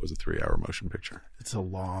forgot was a 3-hour motion picture. It's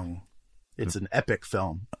it's an epic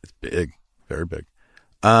film. It's big, very big.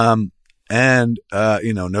 And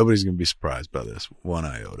nobody's going to be surprised by this one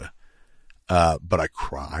iota. But I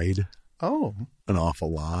cried. Oh, an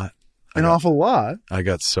awful lot. Awful lot. I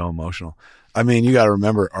got so emotional. I mean, you got to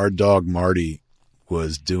remember our dog Marty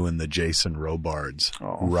was doing the Jason Robards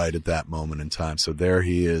right at that moment in time. So there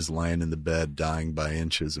he is laying in the bed, dying by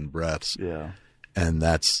inches and breaths. Yeah. And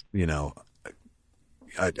that's,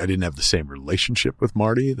 I didn't have the same relationship with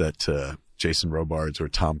Marty that Jason Robards or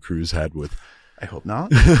Tom Cruise had with, I hope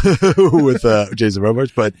not, with Jason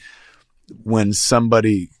Robards. But when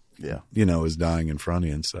somebody, is dying in front of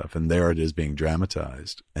you and stuff, and there it is being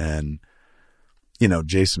dramatized. And,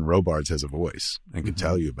 Jason Robards has a voice and can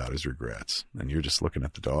tell you about his regrets. And you're just looking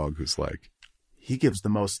at the dog who's like, he gives the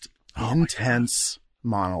most intense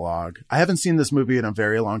monologue. I haven't seen this movie in a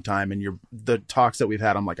very long time, and the talks that we've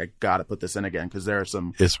had, I'm like, I gotta put this in again, because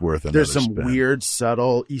it's worth another there's some spin. weird,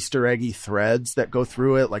 subtle Easter eggy threads that go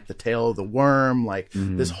through it, like the tail of the worm, like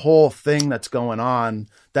this whole thing that's going on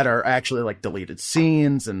that are actually like deleted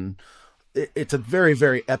scenes, and it's a very,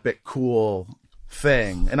 very epic, cool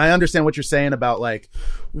thing. And I understand what you're saying about like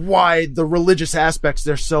why the religious aspects,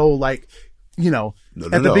 they're so like,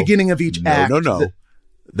 the beginning of each act.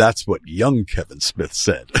 That's what young Kevin Smith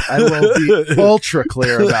said. I will be ultra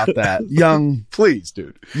clear about that. Young, please,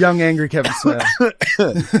 dude. Young, angry Kevin Smith.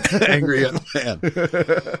 Angry young man.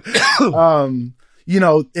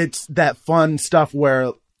 It's that fun stuff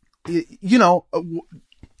where, I know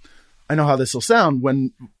how this will sound.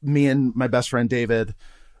 When me and my best friend David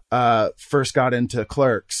first got into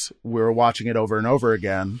Clerks, we were watching it over and over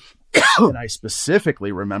again. And I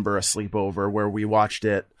specifically remember a sleepover where we watched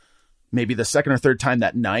it maybe the second or third time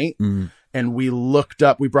that night. And we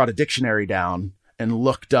brought a dictionary down and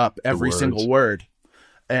looked up every single word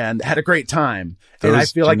and had a great time. And I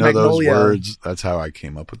feel like Magnolia, those words, that's how I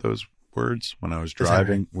came up with those words when I was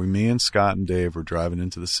driving. Me and Scott and Dave were driving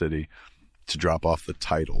into the city to drop off the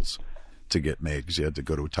titles to get made, because you had to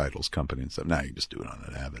go to a titles company and stuff. Now you can just do it on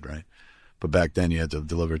an Avid, right? But back then you had to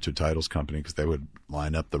deliver it to a titles company, because they would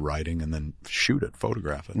line up the writing and then shoot it,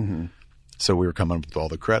 photograph it. So we were coming up with all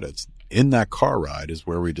the credits. In that car ride is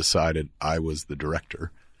where we decided I was the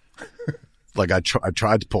director. Like I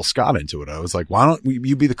tried to pull Scott into it. I was like, why don't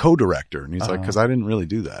you be the co-director? And he's like, because I didn't really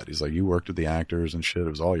do that. He's like, you worked with the actors and shit. It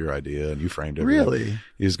was all your idea and you framed it. Really?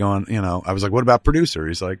 He's going, I was like, what about producer?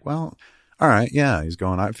 He's like, well, all right. Yeah. He's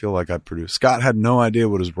going, I feel like I produced. Scott had no idea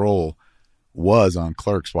what his role was on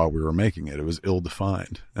Clerks while we were making it. It was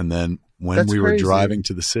ill-defined. And then when we were driving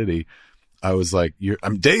to the city, I was like,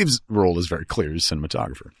 Dave's role is very clear. He's a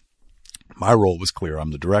cinematographer. My role was clear.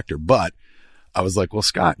 I'm the director, but I was like, well,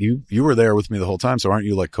 Scott, you were there with me the whole time. So aren't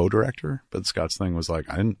you like co-director? But Scott's thing was like,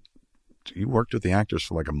 you worked with the actors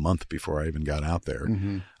for like a month before I even got out there.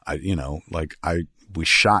 We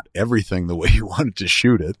shot everything the way you wanted to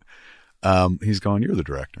shoot it. He's going, you're the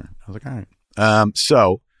director. I was like, all right.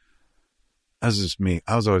 So that's just me.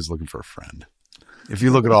 I was always looking for a friend. If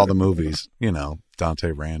you look at all the movies,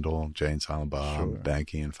 Dante Randall, Jay and Silent Bob,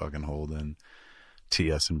 Banky and fucking Holden,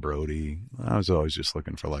 T.S. and Brody. I was always just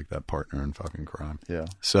looking for like that partner in fucking crime. Yeah.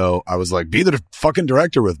 So I was like, be the fucking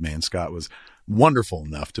director with me. And Scott was wonderful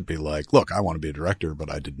enough to be like, look, I want to be a director, but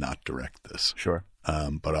I did not direct this. Sure.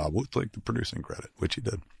 But I would take the producing credit, which he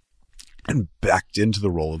did. And backed into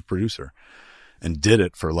the role of producer and did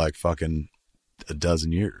it for like fucking a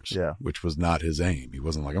dozen years, which was not his aim. He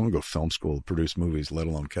wasn't like, I'm going to go film school to produce movies, let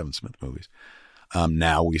alone Kevin Smith movies.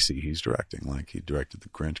 Now we see he's directing. Like he directed the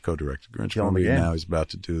Grinch, co-directed Grinch movie, and now he's about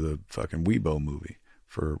to do the fucking Weibo movie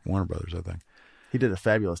for Warner Brothers, I think. He did a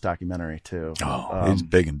fabulous documentary too. Oh, he's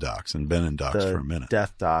big in docs and been in docs for a minute.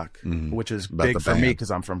 Death doc, which is about big for me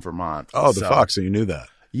because I'm from Vermont. Oh, the Fox, so you knew that.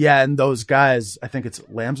 Yeah, and those guys, I think it's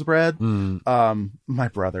Lamb's Bread. My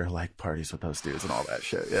brother like parties with those dudes and all that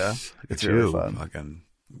shit. Yeah, it's really fun. Fucking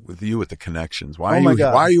with you with the connections. Why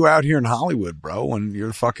are you out here in Hollywood, bro? When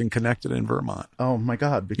you're fucking connected in Vermont? Oh my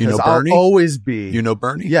God! Because I'll always be. You know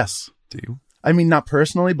Bernie? Yes. Do you? I mean, not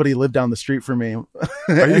personally, but he lived down the street from me.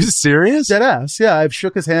 Are you serious? Dead ass. Yeah, I've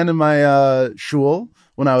shook his hand in my shul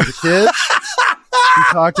when I was a kid. He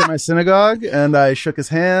talked at my synagogue, and I shook his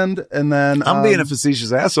hand, and then... I'm being a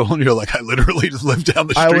facetious asshole, and you're like, I literally just lived down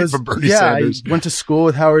the street from Bernie Sanders. I went to school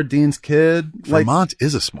with Howard Dean's kid. Vermont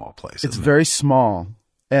is a small place. It's very small,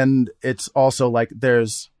 and it's also like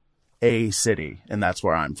there's a city, and that's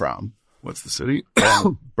where I'm from. What's the city?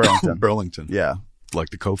 Burlington. Burlington. Yeah.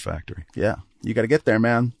 Like the Coke factory. Yeah. You got to get there,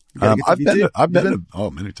 man. I've been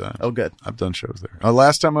many times. Oh, good. I've done shows there.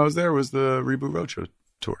 Last time I was there was the Reboot Roadshow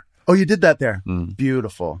tour. Oh, you did that there?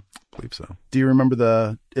 Beautiful. I believe so. Do you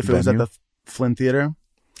remember if it was at the Flynn Theater?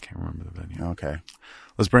 Can't remember the venue. Okay.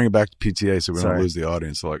 Let's bring it back to PTA so we don't lose the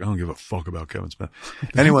audience. They're like, I don't give a fuck about Kevin Smith.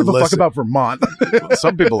 Anyone give a fuck about Vermont?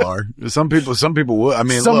 Some people are. Some people would. I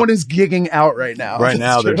mean, someone is gigging out right now. Right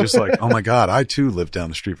now, they're just like, oh my God, I too live down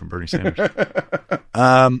the street from Bernie Sanders.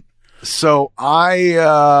 So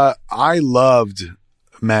I loved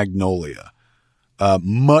Magnolia,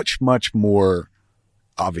 much more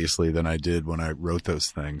obviously than I did when I wrote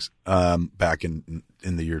those things, back in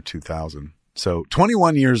the year 2000. So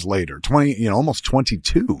 21 years later, almost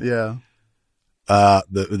 22. Yeah.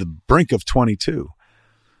 The brink of 22.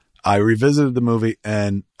 I revisited the movie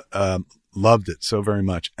and, loved it so very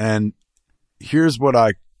much. And here's what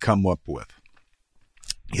I come up with.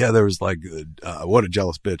 Yeah, there was like, what a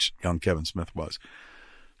jealous bitch young Kevin Smith was.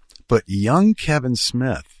 But young Kevin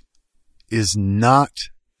Smith is not,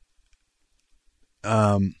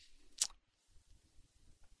 how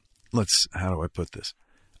do I put this?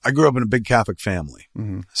 I grew up in a big Catholic family.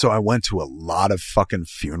 So I went to a lot of fucking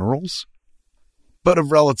funerals, but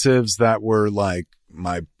of relatives that were like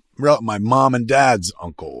my mom and dad's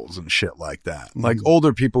uncles and shit like that. Like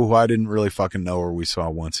older people who I didn't really fucking know or we saw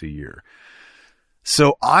once a year.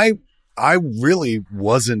 So I really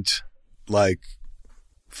wasn't like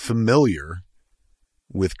familiar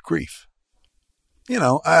with grief.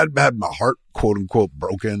 I had my heart quote unquote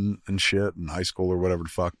broken and shit in high school or whatever the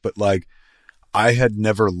fuck. But like I had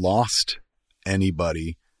never lost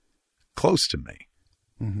anybody close to me,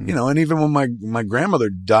 and even when my grandmother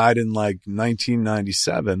died in like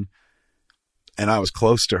 1997 and I was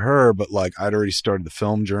close to her, but like I'd already started the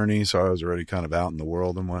film journey. So I was already kind of out in the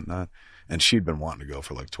world and whatnot. And she'd been wanting to go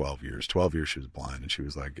for like 12 years. 12 years she was blind. And she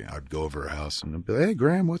was like, I'd go over her house and I'd be like, hey,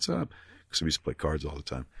 Graham, what's up? Because we used to play cards all the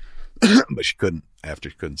time. But she couldn't, after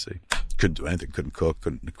she couldn't see. Couldn't do anything. Couldn't cook.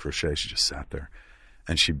 Couldn't crochet. She just sat there.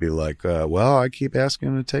 And she'd be like, well, I keep asking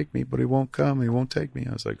him to take me, but he won't come. He won't take me.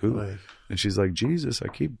 I was like, who? Right. And she's like, Jesus, I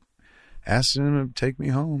keep asking him to take me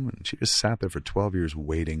home. And she just sat there for 12 years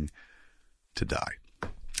waiting to die.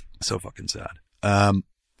 So fucking sad.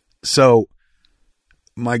 So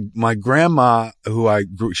my grandma, who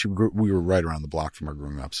we were right around the block from her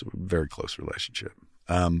growing up, so very close relationship.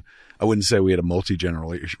 I wouldn't say we had a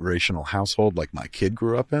multi-generational household like my kid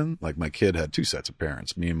grew up in. Like my kid had two sets of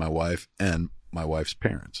parents, me and my wife and my wife's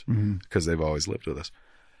parents, because they've always lived with us.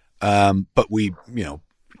 But we,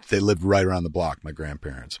 they lived right around the block, my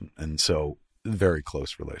grandparents. And so very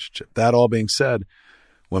close relationship. That all being said,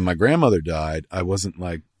 when my grandmother died, I wasn't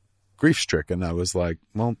like grief stricken. I was like,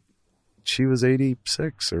 well, she was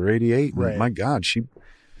 86 or 88. Right. My God, she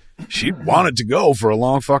wanted to go for a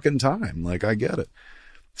long fucking time. Like, I get it.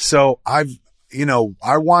 So I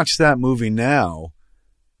watch that movie now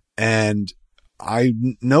and I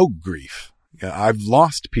know grief. I've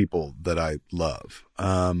lost people that I love.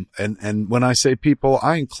 And when I say people,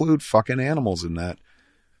 I include fucking animals in that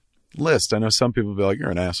list. I know some people be like,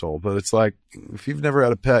 you're an asshole, but it's like, if you've never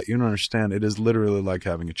had a pet, you don't understand. It is literally like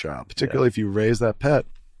having a child, particularly if you raise that pet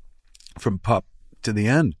from pup to the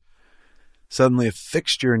end. Suddenly a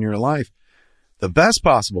fixture in your life. The best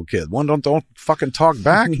possible kid. One, don't fucking talk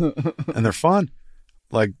back and they're fun.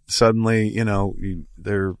 Like suddenly,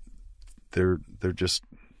 they're just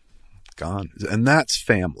gone. And that's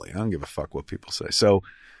family. I don't give a fuck what people say. So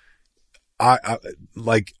I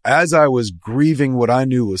like, as I was grieving what I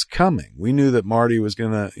knew was coming, we knew that Marty was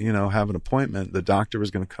going to, you know, have an appointment. The doctor was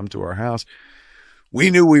going to come to our house. We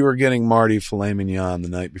knew we were getting Marty filet mignon the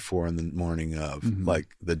night before and the morning of,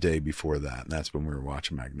 like the day before that. And that's when we were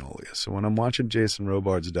watching Magnolia. So when I'm watching Jason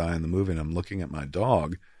Robards die in the movie and I'm looking at my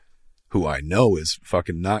dog, who I know is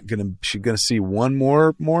fucking not going to, she's going to see one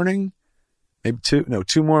more morning, maybe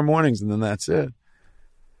two more mornings, and then that's it.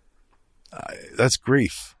 That's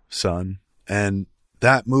grief, son. And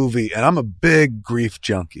that movie, and I'm a big grief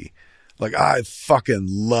junkie. Like, I fucking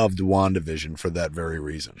loved WandaVision for that very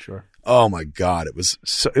reason. Sure. Oh my God. It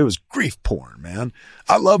was grief porn, man.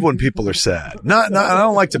 I love when people are sad. I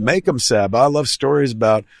don't like to make them sad, but I love stories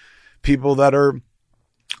about people that are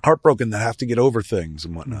heartbroken that have to get over things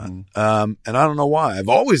and whatnot. And I don't know why. I've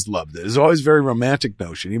always loved it. It's always a very romantic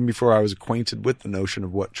notion, even before I was acquainted with the notion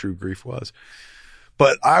of what true grief was.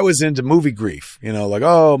 But I was into movie grief, you know, like,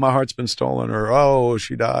 oh, my heart's been stolen, or, oh,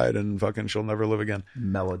 she died and fucking she'll never live again.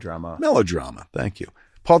 Melodrama. Thank you.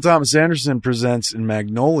 Paul Thomas Anderson presents in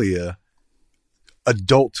Magnolia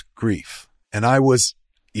adult grief. And I was,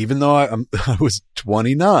 even though I was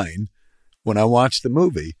 29 when I watched the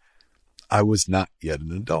movie, I was not yet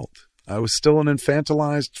an adult. I was still an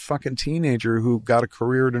infantilized fucking teenager who got a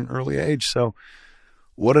career at an early age. So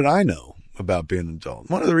what did I know about being an adult?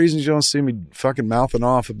 One of the reasons you don't see me fucking mouthing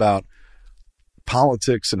off about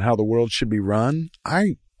politics and how the world should be run,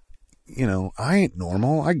 I ain't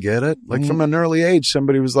normal. I get it. Like from an early age,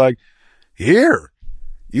 somebody was like, here,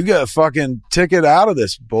 you got a fucking ticket out of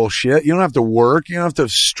this bullshit. You don't have to work. You don't have to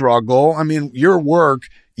struggle. I mean, your work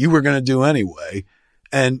you were going to do anyway.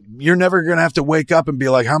 And you're never going to have to wake up and be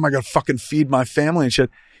like, how am I going to fucking feed my family and shit?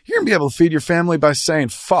 You're going to be able to feed your family by saying,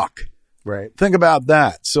 fuck. Right. Think about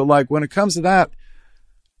that. So like when it comes to that,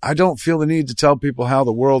 I don't feel the need to tell people how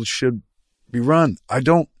the world should be run. I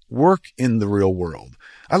don't work in the real world.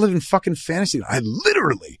 I live in fucking fantasy. I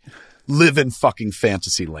literally live in fucking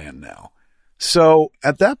fantasy land now. So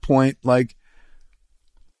at that point, like,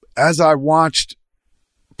 as I watched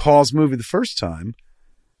Paul's movie the first time,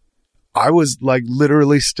 I was like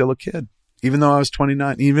literally still a kid, even though I was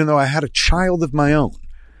 29, even though I had a child of my own.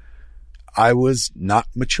 I was not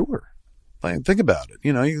mature. Like, think about it.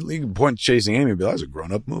 You know, you can point to Chasing Amy and be like, that's a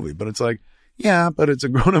grown-up movie. But it's like, yeah, but it's a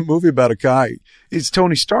grown-up movie about a guy. It's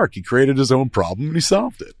Tony Stark. He created his own problem and he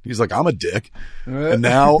solved it. He's like, I'm a dick. And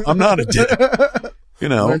now I'm not a dick. You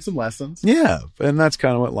know? Learn some lessons. Yeah. And that's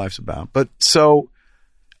kind of what life's about. But so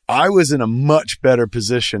I was in a much better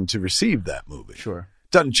position to receive that movie. Sure.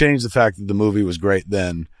 Doesn't change the fact that the movie was great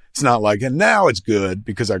then. It's not like, and now it's good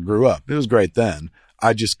because I grew up. It was great then.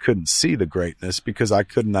 I just couldn't see the greatness because I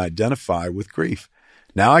couldn't identify with grief.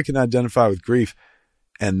 Now I can identify with grief.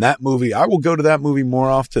 And that movie, I will go to that movie more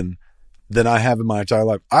often than I have in my entire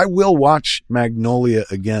life. I will watch Magnolia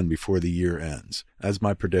again before the year ends, as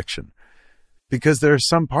my prediction. Because there are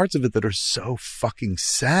some parts of it that are so fucking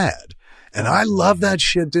sad. And I love that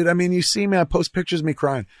shit, dude. I mean, you see me, I post pictures of me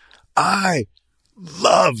crying. I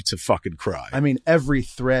love to fucking cry. I mean, every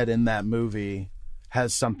thread in that movie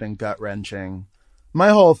has something gut-wrenching. My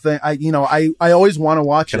whole thing, I always want to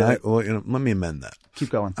watch it. Let me amend that.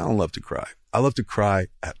 Keep going. I don't love to cry. I love to cry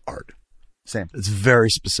at art. Same. It's very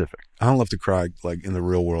specific. I don't love to cry like in the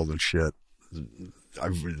real world and shit.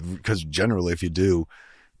 Because generally, if you do,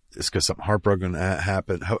 it's because something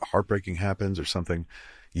heartbreaking happens or something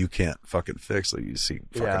you can't fucking fix. Like you see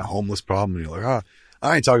fucking homeless problem and you're like,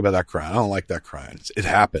 I ain't talking about that crying. I don't like that crying. It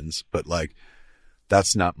happens, but like,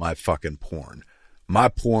 that's not my fucking porn. My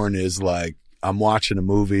porn is like, I'm watching a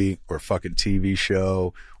movie or a fucking TV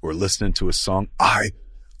show or listening to a song. I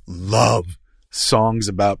love songs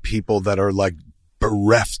about people that are like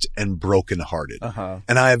bereft and brokenhearted.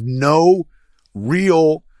 And I have no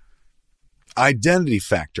real identity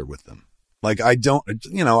factor with them. Like I don't,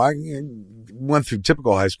 I went through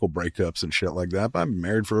typical high school breakups and shit like that, but I've been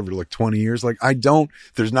married for over like 20 years. Like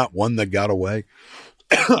there's not one that got away.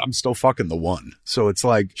 I'm still fucking the one. So it's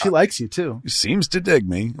like. She likes you too. Seems to dig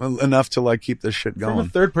me enough to like keep this shit going. From a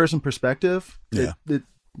third person perspective, it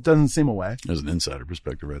doesn't seem away. There's an insider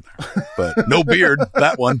perspective right there. But no beard,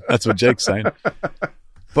 that one. That's what Jake's saying.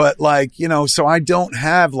 But like, so I don't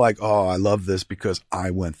have like, oh, I love this because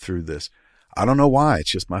I went through this. I don't know why.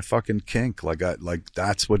 It's just my fucking kink. Like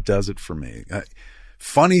that's what does it for me.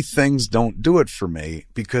 Funny things don't do it for me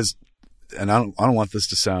because, and I don't want this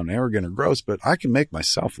to sound arrogant or gross, but I can make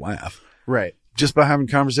myself laugh. Right. Just by having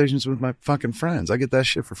conversations with my fucking friends. I get that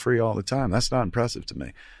shit for free all the time. That's not impressive to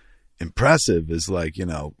me. Impressive is like,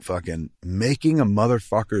 fucking making a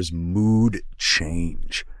motherfucker's mood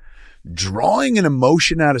change drawing an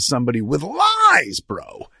emotion out of somebody with lies,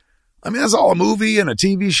 bro. I mean, that's all a movie and a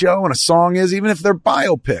TV show and a song is, even if they're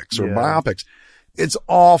biopics or biopics. It's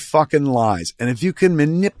all fucking lies. And if you can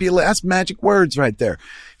manipulate, that's magic words right there.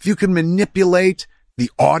 If you can manipulate the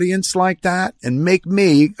audience like that and make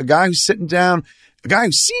me, a guy who's sitting down, a guy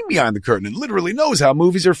who's seen behind the curtain and literally knows how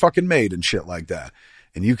movies are fucking made and shit like that.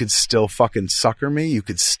 And you could still fucking sucker me. You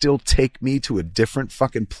could still take me to a different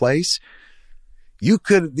fucking place.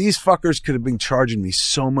 These fuckers could have been charging me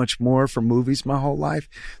so much more for movies my whole life.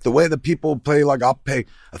 The way that people pay, like, I'll pay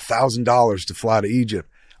 $1,000 to fly to Egypt.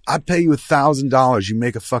 I'd pay you $1,000. You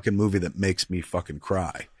make a fucking movie that makes me fucking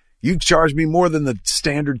cry. You charge me more than the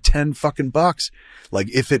standard 10 fucking bucks.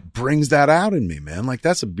 Like, if it brings that out in me, man, like,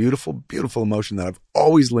 that's a beautiful, beautiful emotion that I've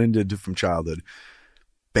always leaned into from childhood,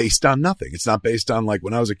 based on nothing. It's not based on, like,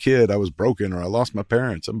 when I was a kid, I was broken or I lost my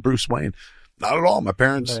parents. I'm Bruce Wayne. Not at all. My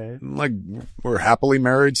parents, like, were happily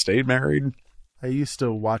married, stayed married. I used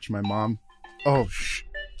to watch my mom. Oh,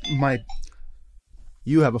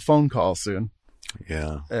 you have a phone call soon.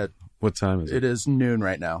 Yeah. What time is it? It is noon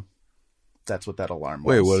right now. That's what that alarm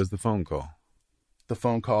was. Wait, what is the phone call? The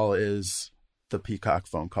phone call is the Peacock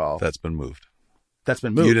phone call. That's been moved. That's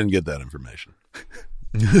been moved. You didn't get that information.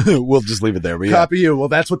 We'll just leave it there. But Copy you. Well,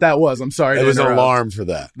 that's what that was. I'm sorry. It was an alarm for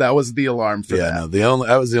that. That was the alarm for that. No,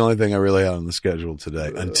 that was the only thing I really had on the schedule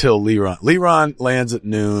today until Leron. Leron lands at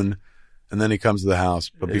noon and then he comes to the house.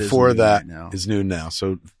 But before that is noon now.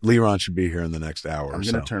 So Leron should be here in the next hour. I'm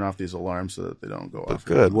going to turn off these alarms so that they don't go off.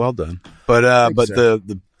 Good. Well done. But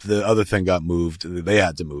the other thing got moved. They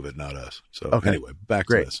had to move it, not us. So anyway, back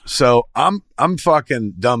to this. So I'm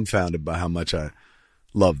fucking dumbfounded by how much I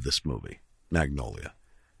love this movie, Magnolia.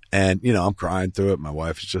 And, I'm crying through it. My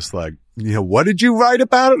wife is just like, what did you write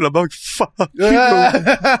about it? And I'm like, fuck you.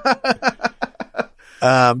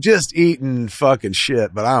 Just eating fucking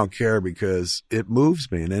shit, but I don't care because it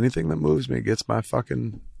moves me, and anything that moves me gets my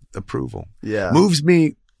fucking approval. Yeah. Moves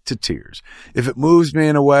me to tears. If it moves me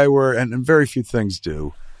in a way where, and very few things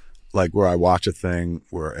do, like where I watch a thing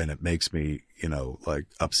and it makes me, like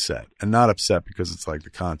upset, and not upset because it's like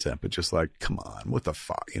the content, but just like, come on, what the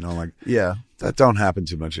fuck, that don't happen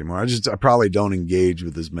too much anymore. I probably don't engage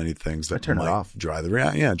with as many things that turn it off. Draw the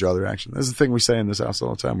reaction. That's the thing we say in this house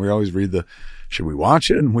all the time. We always read should we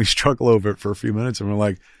watch it? And we struggle over it for a few minutes and we're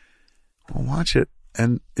like, we'll watch it.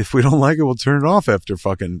 And if we don't like it, we'll turn it off after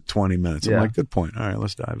fucking 20 minutes. I'm like, good point. All right,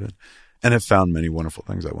 let's dive in. And have found many wonderful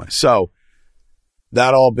things that way. So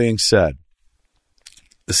that all being said,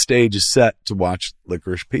 the stage is set to watch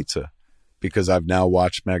Licorice Pizza because I've now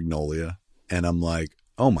watched Magnolia and I'm like,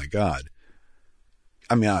 oh my God.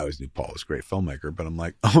 I mean, I always knew Paul was a great filmmaker, but I'm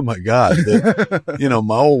like, oh my God,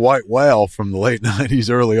 my old white whale from the late 90s,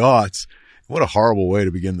 early aughts. What a horrible way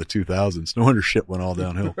to begin the 2000s. No wonder shit went all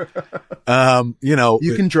downhill.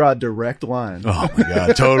 You can draw a direct line. Oh my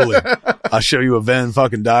God, totally. I'll show you a Venn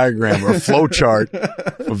fucking diagram or a flow chart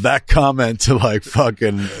of that comment to like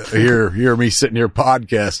fucking hear me sitting here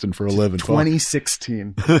podcasting for a living.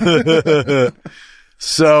 2016.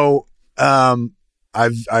 So,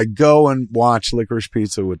 I go and watch Licorice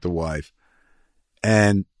Pizza with the wife,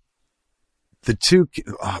 and the two,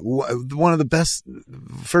 one of the best,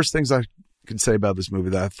 first things I can say about this movie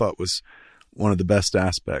that I thought was one of the best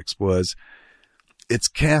aspects was it's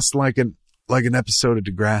cast like an episode of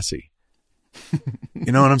Degrassi.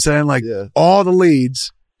 You know what I'm saying? Like all the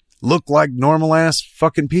leads look like normal ass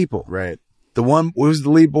fucking people. Right. The one, who's the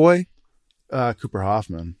lead boy? Cooper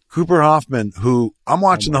Hoffman, who I'm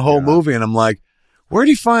watching the whole movie and I'm like, where'd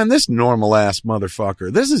he find this normal ass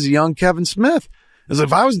motherfucker? This is a young Kevin Smith. As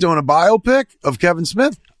if I was doing a biopic of Kevin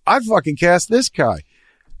Smith, I'd fucking cast this guy.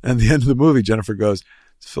 And at the end of the movie, Jennifer goes,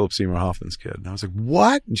 it's Philip Seymour Hoffman's kid. And I was like,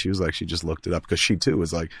 what? And she was like, she just looked it up because she too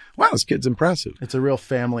was like, wow, this kid's impressive. It's a real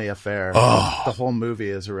family affair. Oh. The whole movie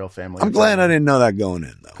is a real family I'm glad I didn't know that going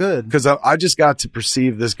in though. Good. Because I just got to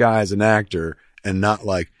perceive this guy as an actor and not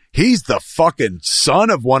like, he's the fucking son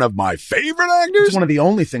of one of my favorite actors. It's one of the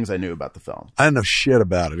only things I knew about the film. I didn't know shit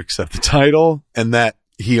about it except the title and that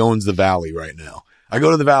he owns the Valley right now. I go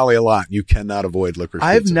to the Valley a lot. You cannot avoid Licorice Pizza.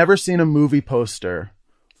 I've never seen a movie poster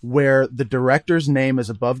where the director's name is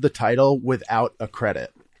above the title without a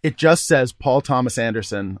credit. It just says Paul Thomas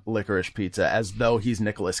Anderson, Licorice Pizza, as though he's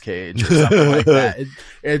Nicolas Cage or something like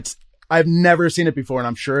that. I've never seen it before, and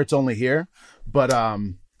I'm sure it's only here, but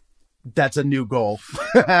that's a new goal.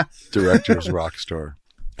 Director's rock star.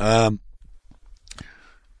 The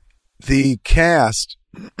cast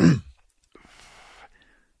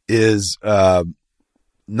is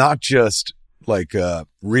not just like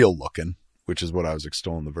real looking, which is what I was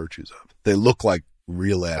extolling the virtues of. They look like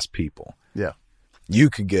real ass people. Yeah. You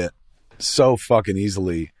could get so fucking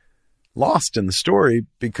easily lost in the story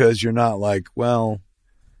because you're not like, well,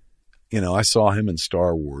 I saw him in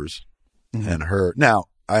Star Wars and her. Now,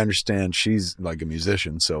 I understand she's like a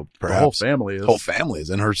musician, so perhaps the whole family is.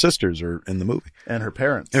 And her sisters are in the movie. And her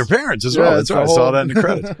parents. And her parents as well. That's right. I saw that in the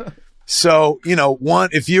credits. So,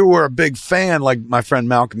 if you were a big fan, like my friend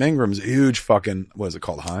Malcolm Ingram's a huge fucking, what is it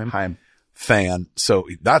called? Haim fan. So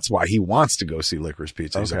that's why he wants to go see Licorice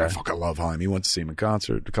Pizza. He's like, I fucking love Haim. He went to see him in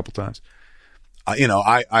concert a couple times.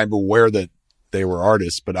 I'm aware that they were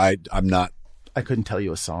artists, but I'm not. I couldn't tell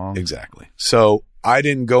you a song. Exactly. So I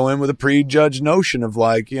didn't go in with a prejudged notion of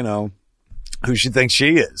like, who she thinks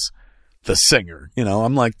she is, the singer.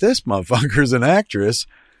 I'm like, this motherfucker's an actress.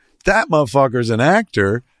 That motherfucker's an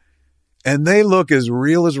actor. And they look as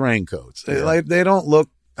real as raincoats. They don't look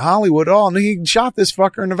Hollywood at all. And he shot this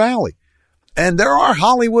fucker in the valley. And there are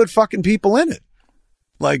Hollywood fucking people in it.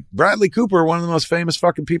 Like Bradley Cooper, one of the most famous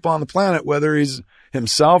fucking people on the planet, whether he's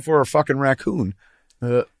himself or a fucking raccoon.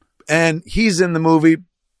 And he's in the movie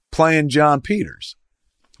playing John Peters,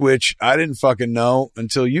 which I didn't fucking know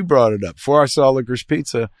until you brought it up. Before I saw Licorice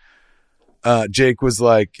Pizza, Jake was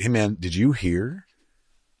like, hey man, did you hear?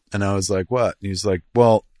 And I was like, what? And he's like,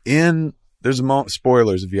 well, there's a moment,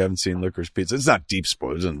 spoilers if you haven't seen Licorice Pizza. It's not deep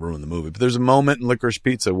spoilers, it doesn't ruin the movie, but there's a moment in Licorice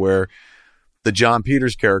Pizza where the John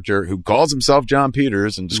Peters character, who calls himself John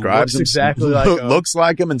Peters and describes him, looks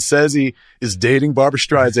like him and says he is dating Barbara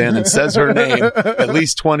Streisand and says her name at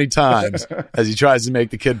least 20 times as he tries to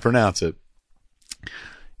make the kid pronounce it.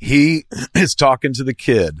 He is talking to the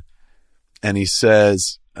kid and he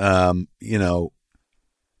says,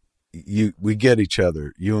 we get each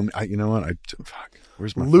other. You and I, fuck,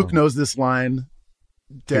 where's my Luke phone? knows this line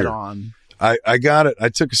dead on. I got it. I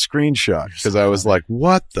took a screenshot because I was like,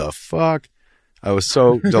 what the fuck? I was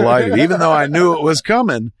so delighted. Even though I knew it was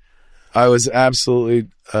coming, I was absolutely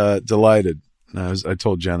delighted. And I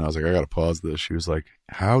told Jen, I was like, I got to pause this. She was like,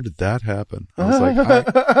 how did that happen? I was like,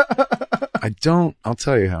 I'll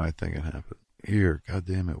tell you how I think it happened. Here, God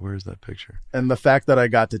damn it, where's that picture? And the fact that I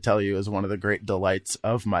got to tell you is one of the great delights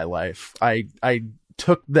of my life. I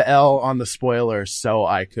took the L on the spoiler so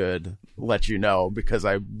I could let you know because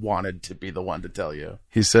I wanted to be the one to tell you.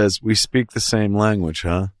 He says, we speak the same language,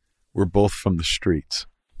 huh? We're both from the streets.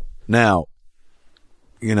 Now,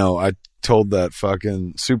 I told that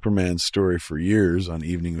fucking Superman story for years on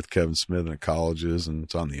Evening with Kevin Smith and at colleges, and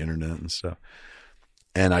it's on the internet and stuff.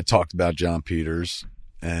 And I talked about John Peters,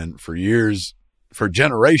 and for years, for a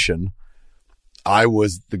generation, I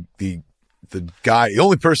was the guy, the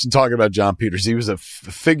only person talking about John Peters. He was a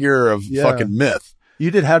figure of fucking myth. You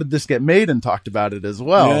did How Did This Get Made and talked about it as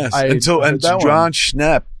well. Yes, until John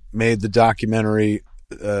Schnepp made the documentary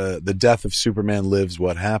The Death of Superman Lives,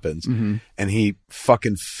 What Happens, and he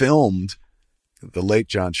fucking filmed the late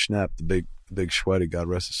John Schnepp, the big sweaty, God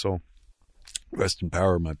rest his soul, rest in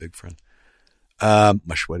power, my big friend,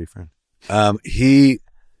 my sweaty friend.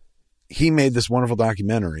 He made this wonderful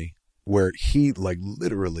documentary where he like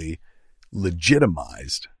literally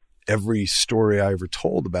legitimized every story I ever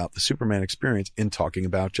told about the Superman experience in talking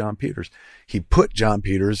about John Peters. He put John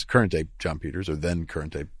Peters, current day John Peters, or then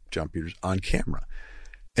current day John Peters, on camera.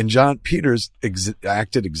 And John Peters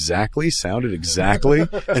acted exactly, sounded exactly,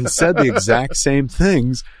 and said the exact same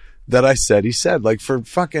things that I said he said. Like for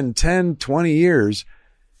fucking 10, 20 years,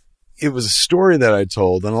 it was a story that I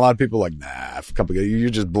told, and a lot of people were like, nah, you're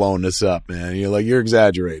just blowing this up, man. You're like, you're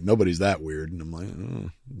exaggerating. Nobody's that weird. And I'm like,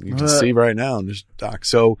 you can see right now in this doc.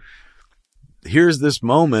 So here's this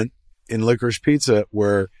moment in Licorice Pizza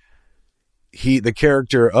where the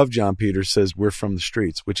character of John Peters says, we're from the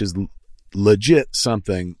streets, which is legit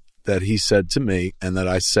something that he said to me and that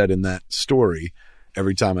I said in that story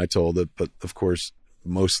every time I told it. But of course,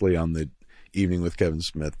 mostly on the Evening with Kevin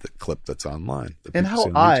Smith, the clip that's online. And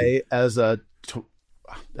how I, as a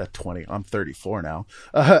 20, I'm 34 now,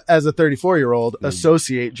 as a 34-year-old,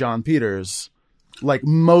 associate John Peters, like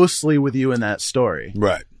mostly with you in that story.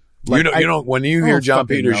 Right. Like, you don't, when you hear John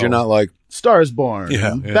Peters, you're not like Star is Born,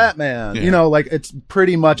 Batman, like it's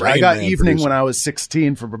pretty much, I got Evening when I was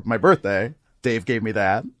 16 for my birthday. Dave gave me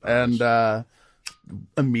that and,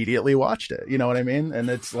 immediately watched it. You know what I mean? And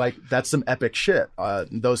it's like, that's some epic shit.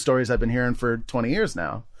 Those stories I've been hearing for 20 years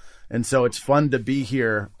now. And so it's fun to be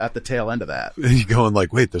here at the tail end of that. You're going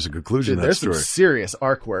like, wait, there's a conclusion to that story. There's some serious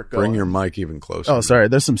arc work going. Bring your mic even closer. Oh, sorry.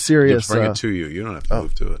 There's some serious... Just bring it to you. You don't have to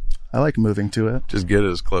move to it. I like moving to it. Just get it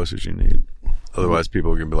as close as you need. Otherwise,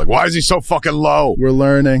 people are going to be like, why is he so fucking low? We're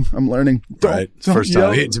learning. I'm learning. Right. First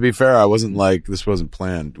time. To be fair, I wasn't like, this wasn't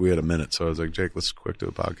planned. We had a minute. So I was like, Jake, let's quick do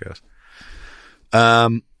a podcast.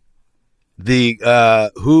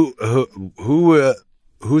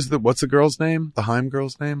 what's the girl's name? The Haim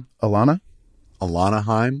girl's name? Alana,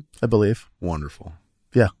 Haim? I believe. Wonderful.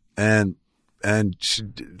 Yeah. And she,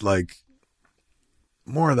 like,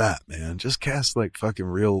 more of that, man. Just cast like fucking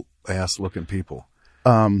real ass looking people.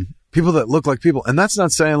 People that look like people. And that's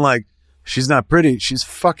not saying like she's not pretty. She's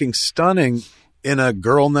fucking stunning in a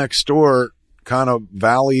girl next door kind of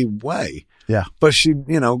valley way. Yeah. But she,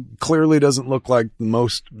 clearly doesn't look like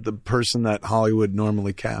the person that Hollywood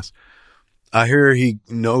normally casts. I hear he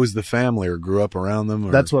knows the family or grew up around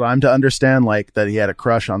them. That's what I'm to understand, like that he had a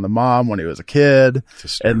crush on the mom when he was a kid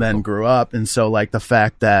and then grew up. And so like the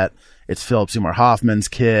fact that it's Philip Seymour Hoffman's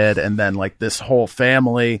kid and then like this whole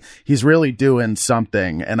family, he's really doing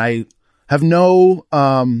something. And I have no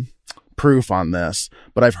proof on this,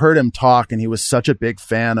 but I've heard him talk and he was such a big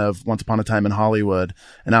fan of Once Upon a Time in Hollywood.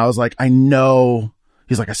 And I was like, I know.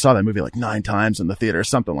 He's like, I saw that movie like 9 times in the theater or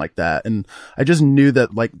something like that. And I just knew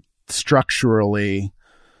that like structurally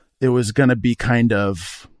it was going to be kind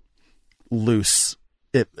of loose.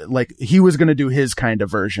 Like he was going to do his kind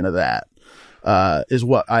of version of that, is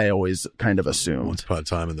what I always kind of assumed. Once Upon a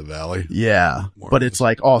Time in the Valley. Yeah. But it's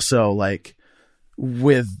like also like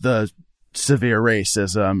with the severe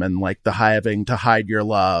racism and like the having to hide your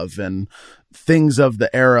love and things of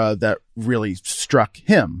the era that really struck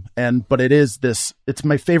him. But it's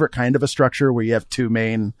my favorite kind of a structure where you have 2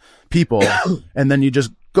 main people and then you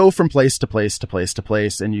just go from place to place to place to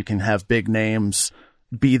place and you can have big names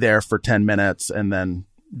be there for 10 minutes and then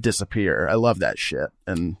disappear. I love that shit.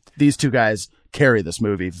 And these 2 guys carry this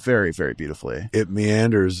movie very, very beautifully. It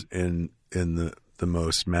meanders in the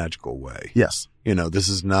most magical way. Yes. This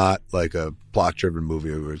is not like a plot driven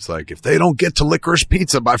movie where it's like, if they don't get to Licorice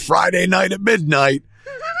Pizza by Friday night at midnight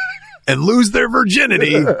and lose their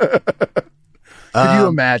virginity. Could you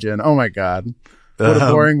imagine? Oh my God. What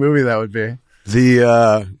a boring movie that would be.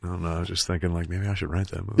 I don't know. I was just thinking like maybe I should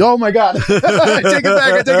rent that movie. Oh my God. I take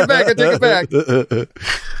it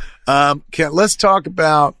back. Let's talk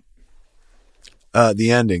about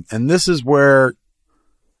the ending. And this is where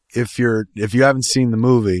if you haven't seen the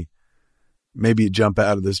movie, maybe you jump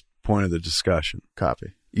out of this point of the discussion.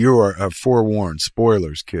 Copy. You are forewarned.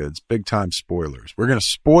 Spoilers, kids. Big time spoilers. We're going to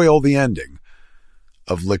spoil the ending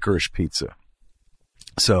of Licorice Pizza.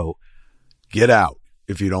 So get out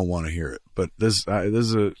if you don't want to hear it. But this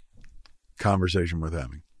is a conversation worth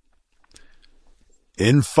having.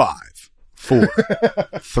 In 5, 4,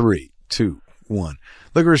 3, 2, 1.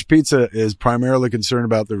 Licorice Pizza is primarily concerned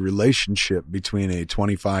about the relationship between a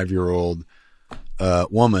 25-year-old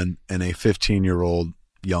woman and a 15-year-old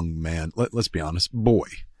young man. Let's be honest, boy.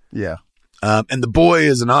 Yeah. And the boy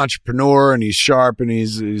is an entrepreneur and he's sharp and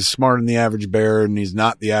he's smarter than the average bear and he's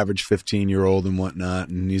not the average 15-year-old and whatnot.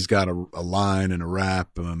 And he's got a line and a rap,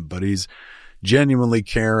 but he's genuinely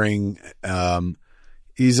caring.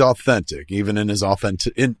 He's authentic, even in his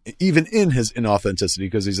inauthenticity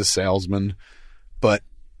because he's a salesman. But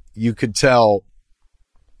you could tell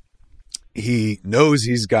he knows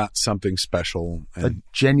he's got something special. And, a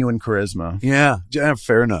genuine charisma. Yeah,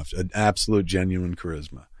 fair enough. An absolute genuine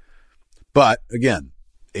charisma. But again,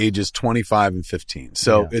 ages 25 and 15.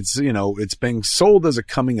 So it's, it's being sold as a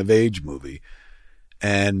coming of age movie.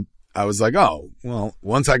 And I was like, oh, well,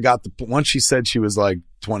 once she said she was like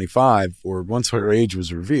 25 or once her age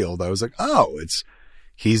was revealed, I was like, oh,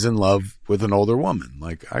 he's in love with an older woman.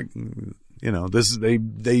 Like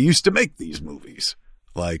they used to make these movies.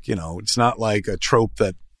 Like, it's not like a trope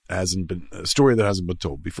a story that hasn't been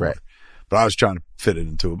told before. Right. But I was trying to fit it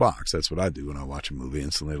into a box. That's what I do when I watch a movie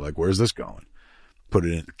instantly. Like, where's this going? Put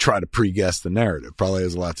it in, try to pre-guess the narrative. Probably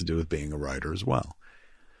has a lot to do with being a writer as well.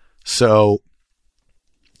 So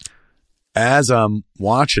as I'm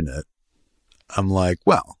watching it, I'm like,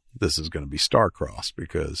 well, this is going to be star-crossed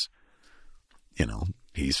because,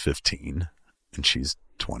 he's 15 and she's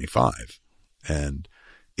 25. And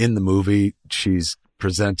in the movie, she's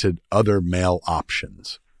presented other male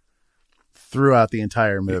options. Throughout the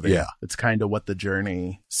entire movie. Yeah. It's kind of what the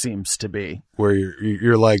journey seems to be. Where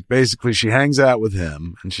you're like, basically she hangs out with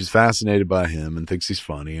him and she's fascinated by him and thinks he's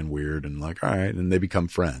funny and weird and like, all right. And they become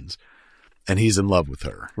friends and he's in love with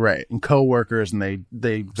her. Right. And co-workers and they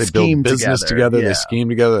build business together. Yeah. They scheme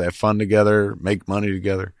together. They have fun together, make money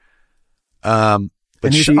together. But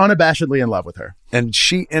and he's unabashedly in love with her. And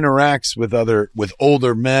she interacts with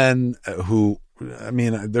older men who,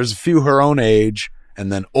 there's a few her own age and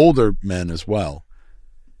then older men as well.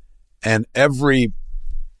 And there's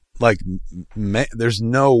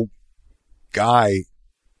no guy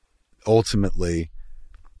ultimately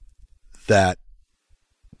that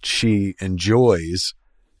she enjoys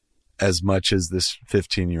as much as this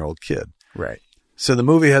 15-year-old kid. Right. So the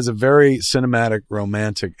movie has a very cinematic,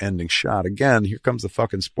 romantic ending shot. Again, here comes the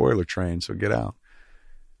fucking spoiler train, so get out.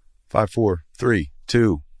 5, 4, 3,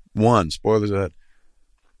 2, 1. Spoilers ahead.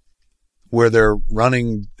 Where they're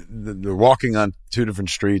walking on two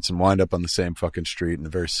different streets and wind up on the same fucking street in a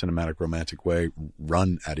very cinematic, romantic way,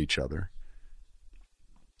 run at each other,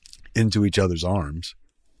 into each other's arms,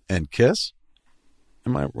 and kiss?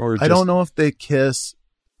 I don't know if they kiss.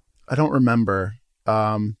 I don't remember.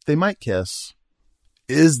 They might kiss.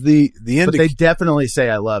 But they definitely say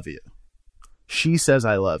 "I love you." She says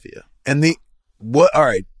 "I love you," and all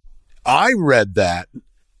right. I read that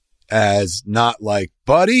as not like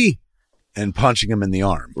buddy and punching him in the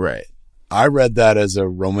arm. Right. I read that as a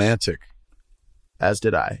romantic, as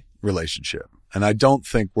did I, relationship, and I don't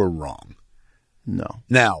think we're wrong. No.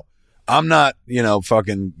 Now, I'm not,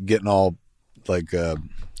 fucking getting all like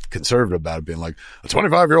conservative about it, being like a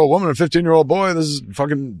 25-year-old woman and a 15-year-old boy. This is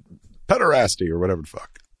fucking pederasty or whatever the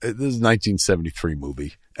fuck. This is a 1973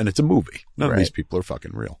 movie, and it's a movie. None of these people are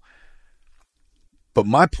fucking real. But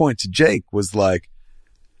my point to Jake was like,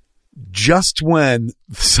 just when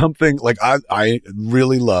something like I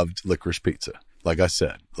really loved Licorice Pizza. Like I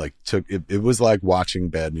said, like it was like watching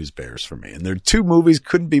Bad News Bears for me. And there are two movies,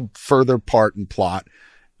 couldn't be further apart in plot,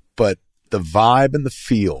 but the vibe and the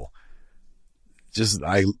feel, just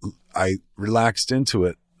I relaxed into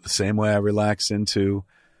it the same way I relax into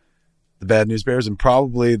the Bad News Bears, and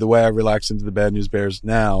probably the way I relax into the Bad News Bears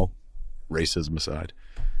now, racism aside,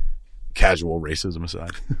 casual racism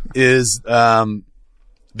aside, is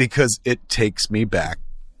because it takes me back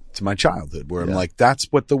to my childhood, where I'm like,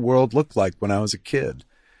 that's what the world looked like when I was a kid.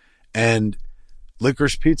 And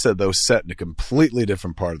Licorice Pizza, though, set in a completely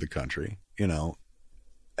different part of the country, in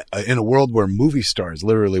a world where movie stars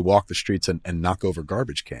literally walk the streets and knock over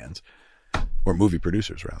garbage cans, or movie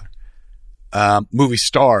producers rather. Movie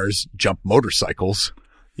stars jump motorcycles.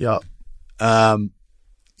 Yeah. I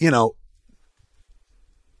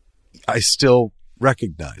still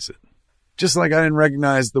recognize it. Just like I didn't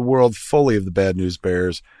recognize the world fully of the Bad News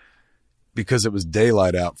Bears because it was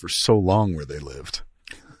daylight out for so long where they lived.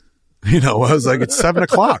 I was like, it's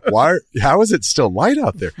 7:00. How is it still light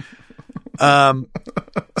out there?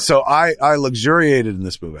 So I luxuriated in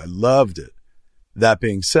this movie. I loved it. That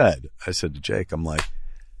being said, I said to Jake, I'm like,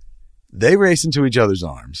 they race into each other's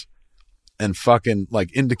arms and fucking like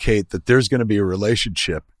indicate that there's going to be a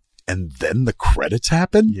relationship, and then the credits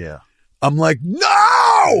happen. Yeah. I'm like,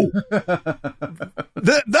 no!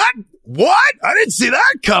 that what? I didn't see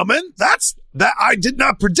that coming. I did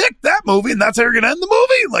not predict that movie, and that's how you're going to end the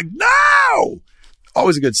movie? Like, no!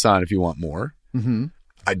 Always a good sign if you want more. Mm-hmm.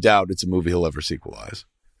 I doubt it's a movie he'll ever sequelize.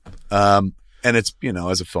 And it's,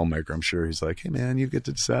 as a filmmaker, I'm sure he's like, hey man, you get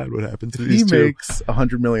to decide what happens to these two. He makes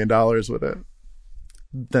 $100 million with it.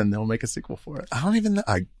 Then they'll make a sequel for it. I don't even know.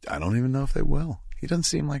 I don't even know if they will. He doesn't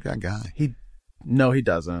seem like that guy. No, he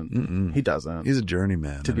doesn't. Mm-mm. He doesn't. He's a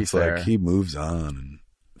journeyman. To be fair, like he moves on and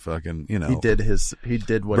fucking, He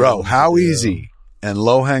did what. Bro, how easy and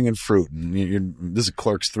low hanging fruit. And this is a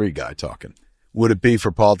Clerks 3 guy talking. Would it be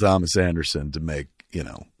for Paul Thomas Anderson to make,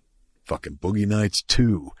 fucking Boogie Nights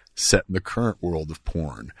 2 set in the current world of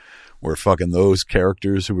porn, where fucking those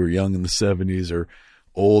characters who were young in the 70s are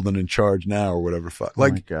old and in charge now, or whatever.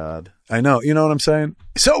 Like, oh my God, I know. You know what I'm saying?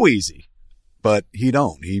 So easy, but he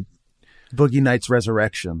don't. Boogie Nights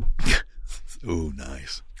Resurrection. Ooh,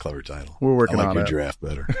 nice. Clever title. We're working on it. I like your draft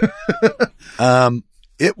better.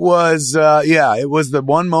 It was, it was the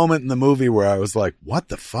one moment in the movie where I was like, what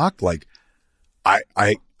the fuck? Like, I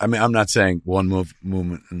mean, I'm not saying one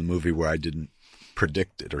moment in the movie where I didn't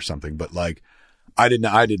predict it or something, but like, I did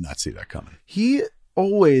not see that coming. He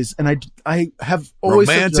always, and I have always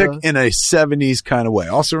romantic in a 70s kind of way.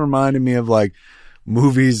 Also reminded me of like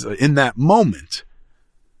movies in that moment.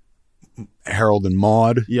 Harold and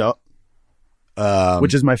Maude. Yep.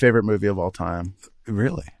 Which is my favorite movie of all time.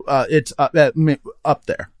 Really? It's up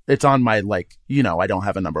there. It's on my, I don't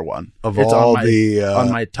have a number one. It's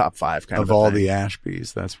on my top 5 kind of all thing. the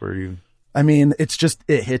Ashbys. That's where you. I mean, it's just,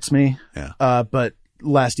 it hits me. Yeah. But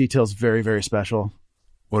Last Detail is very, very special.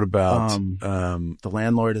 What about The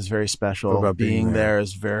Landlord is very special. What about Being There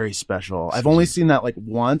is very special. I've only seen that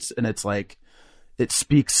once, and it's like, it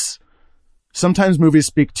speaks. Sometimes movies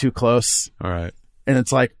speak too close. All right. And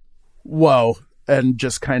it's like, whoa. And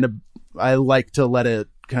just kind of, I like to let it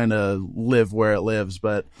kind of live where it lives.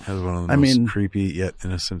 But has one of the most creepy yet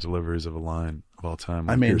innocent deliveries of a line of all time.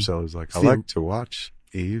 Pearcell's like, I like to watch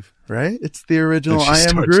Eve. Right? It's the original I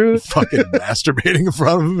Am Groot. Fucking masturbating in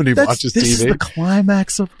front of him and he watches TV. This is the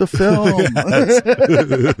climax of the film.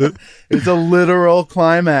 It's a literal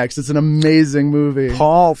climax. It's an amazing movie.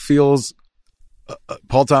 Paul feels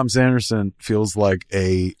Paul Thomas Anderson feels like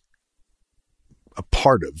a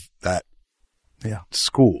part of that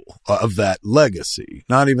school, of that legacy.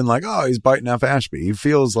 Not even like, oh, he's biting off Ashby. He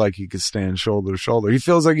feels like he could stand shoulder to shoulder. He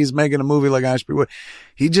feels like he's making a movie like Ashby would.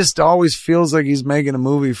 He just always feels like he's making a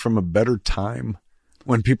movie from a better time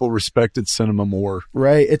when people respected cinema more.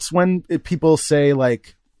 Right. It's when people say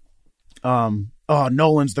like, oh,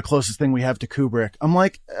 Nolan's the closest thing we have to Kubrick. I'm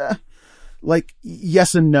like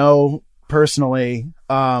yes and no personally.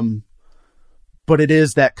 But it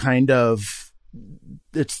is that kind of,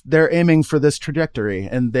 they're aiming for this trajectory,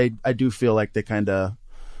 and I do feel like they kind of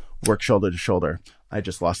work shoulder to shoulder. I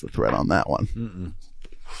just lost the thread on that one. Mm-mm.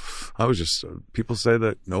 I was just, people say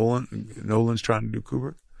that Nolan's trying to do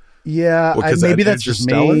Kubrick. Yeah, maybe that's just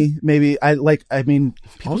me. Maybe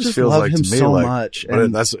people just love him so much.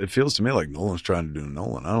 But it feels to me like Nolan's trying to do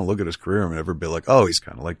Nolan. I don't look at his career and ever be like, oh, he's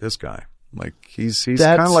kind of like this guy. Like he's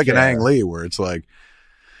kind of like an Ang Lee, where it's like,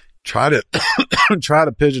 try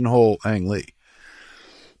to pigeonhole Ang Lee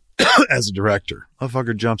as a director.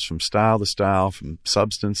 Motherfucker jumps from style to style, from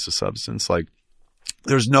substance to substance. Like,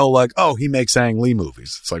 there's no like, oh, he makes Ang Lee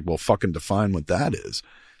movies. It's like, well, fucking define what that is.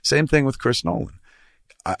 Same thing with Chris Nolan.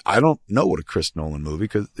 I don't know what a Chris Nolan movie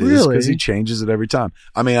is because he changes it every time.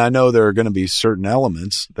 I mean, I know there are going to be certain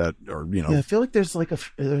elements that are, you know. Yeah, I feel like there's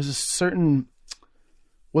a certain,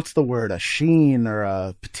 what's the word, a sheen or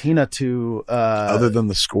a patina to other than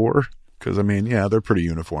the score. Because I mean, yeah, they're pretty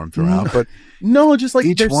uniform throughout, but no, just like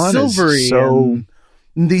each they're one silvery. Is so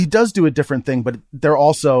he does do a different thing, but they're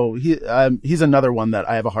also he's another one that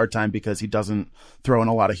I have a hard time because he doesn't throw in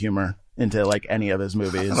a lot of humor into like any of his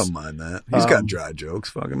movies. I don't mind that. He's got dry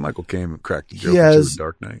jokes. Fucking Michael Caine cracked a joke into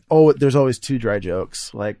Dark Knight. Oh, there's always two dry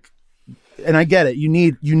jokes. Like, and I get it. You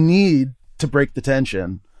need to break the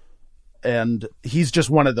tension, and he's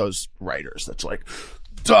just one of those writers that's like,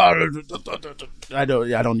 I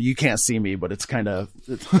don't, you can't see me, but it's kind of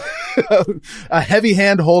a heavy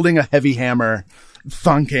hand holding a heavy hammer,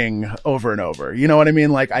 thunking over and over. You know what I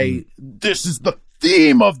mean? Like this is the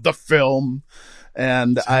theme of the film.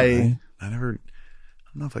 And I don't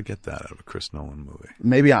know if I get that out of a Chris Nolan movie.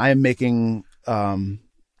 Maybe I am making, maybe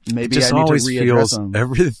I need to readdress them.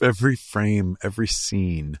 Every frame, every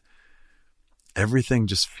scene, everything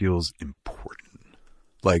just feels important.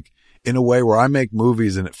 Like, in a way where I make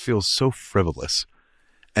movies and it feels so frivolous,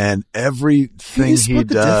 and everything he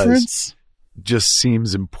does just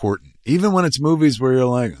seems important. Even when it's movies where you're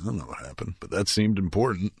like, I don't know what happened, but that seemed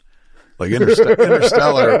important. Like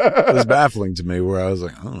Interstellar was baffling to me, where I was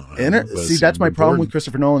like, I don't know. See, that's my problem with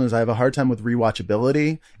Christopher Nolan, is I have a hard time with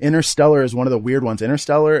rewatchability. Interstellar is one of the weird ones.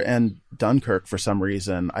 Interstellar and Dunkirk, for some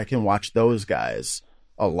reason, I can watch those guys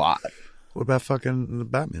a lot. What about fucking the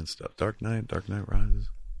Batman stuff? Dark Knight Rises?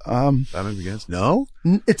 Batman Begins? No?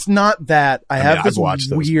 It's not that. I have this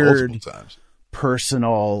weird times.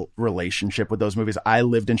 Personal relationship with those movies. I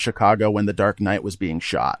lived in Chicago when The Dark Knight was being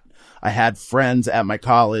shot. I had friends at my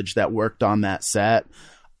college that worked on that set.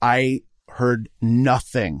 I heard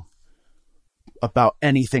nothing about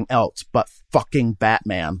anything else but fucking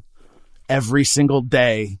Batman every single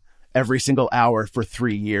day, every single hour for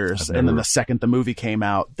 3 years. And then the second the movie came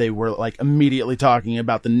out, they were like immediately talking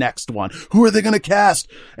about the next one. Who are they going to cast?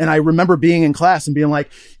 And I remember being in class and being like,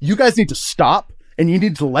 you guys need to stop and you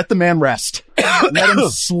need to let the man rest. Let him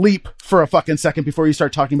sleep for a fucking second before you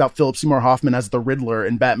start talking about Philip Seymour Hoffman as the Riddler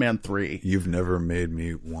in Batman 3. You've never made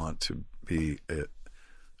me want to be a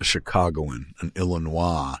Chicagoan, an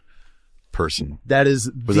Illinois person. That is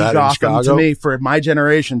the Gotham to me for my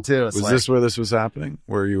generation too. Was this where this was happening?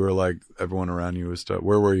 Where you were like, everyone around you was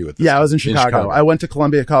where were you at this time? I was in Chicago. I went to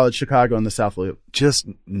Columbia College, Chicago in the South Loop. Just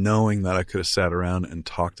knowing that I could have sat around and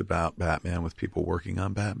talked about Batman with people working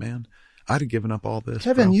on Batman, I'd have given up all this.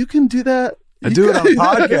 Kevin, you can do that. I do it on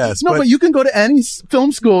podcasts. No, but you can go to any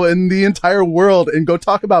film school in the entire world and go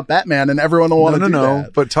talk about Batman, and everyone will want to do that. No,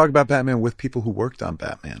 but talk about Batman with people who worked on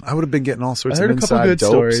Batman. I would have been getting all sorts of inside good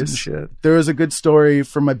dopes and shit. There was a good story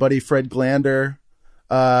from my buddy Fred Glander,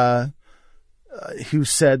 who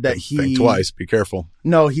said that Think twice. Be careful.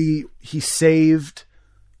 No, he saved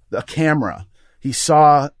a camera. He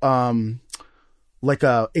saw like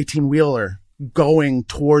a 18-wheeler going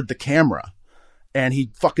toward the camera, and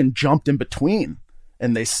he fucking jumped in between,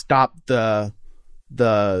 and they stopped the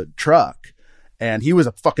truck, and he was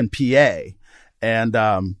a fucking PA,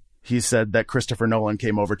 and he said that Christopher Nolan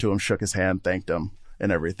came over to him, shook his hand, thanked him,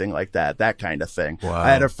 and everything like that kind of thing. Wow. I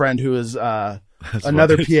had a friend who was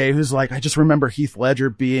another PA who's like, I just remember Heath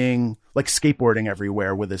Ledger being like skateboarding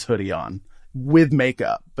everywhere with his hoodie on, with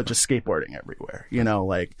makeup, but just skateboarding everywhere, you know,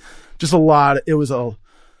 like just a lot.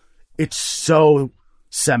 It's so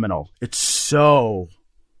seminal. It's so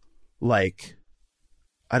like,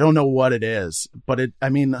 I don't know what it is, but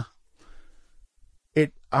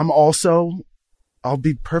I'll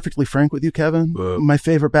be perfectly frank with you, Kevin. My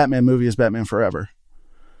favorite Batman movie is Batman Forever.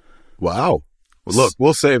 Wow. Well, look,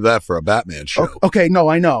 we'll save that for a Batman show. Okay, no,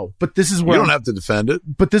 I know, but this is where you don't have to defend it.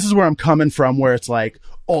 But this is where I'm coming from, where it's like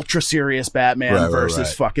ultra serious Batman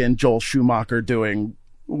versus fucking Joel Schumacher doing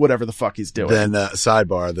whatever the fuck he's doing. Then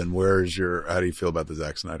sidebar. Then how do you feel about the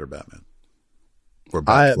Zack Snyder Batman? Or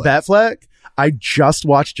Batfleck? I just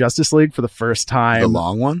watched Justice League for the first time. The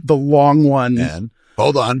long one. And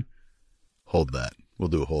hold that. We'll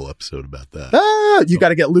do a whole episode about that. You got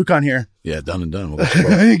to get Luke on here. Yeah, done and done.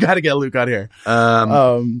 You got to get Luke on here.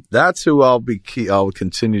 That's who I'll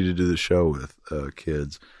continue to do the show with,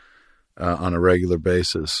 kids, on a regular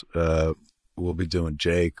basis. We'll be doing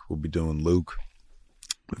Jake. We'll be doing Luke,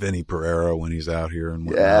 Vinny Pereira when he's out here and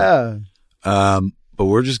whatnot. Yeah. But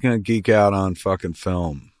we're just gonna geek out on fucking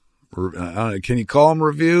film. Can you call them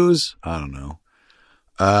reviews? I don't know.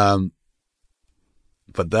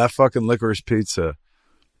 But that fucking Licorice Pizza.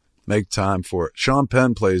 Make time for it. Sean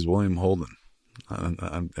Penn plays William Holden. I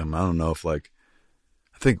don't know if I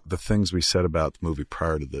think the things we said about the movie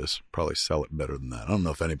prior to this probably sell it better than that. I don't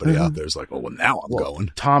know if anybody out there is like, oh, well, now I'm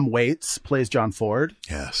going. Tom Waits plays John Ford.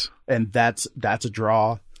 Yes. And that's a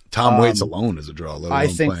draw. Tom Waits alone is a draw. Let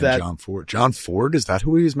alone playing John Ford. John Ford, is that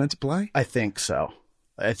who he was meant to play? I think so.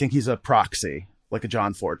 I think he's a proxy, like a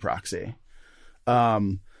John Ford proxy.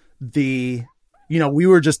 We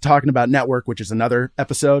were just talking about Network, which is another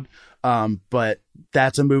episode. But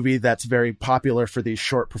that's a movie that's very popular for these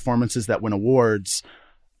short performances that win awards.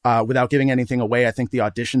 Without giving anything away, I think the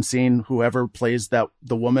audition scene, whoever plays the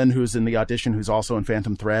woman who's in the audition, who's also in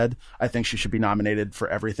Phantom Thread, I think she should be nominated for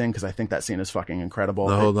everything because I think that scene is fucking incredible.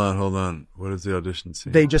 No, hold on. What is the audition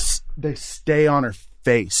scene? They stay on her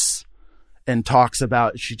face and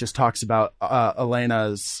she just talks about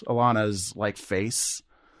Alana's like face.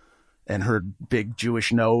 And her big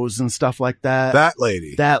Jewish nose and stuff like that. That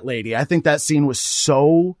lady. I think that scene was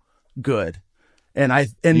so good. And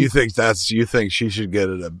you think she should get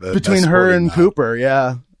it between her and Cooper?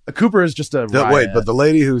 Yeah, Cooper is just a riot. Wait, but the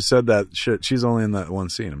lady who said that shit, she's only in that one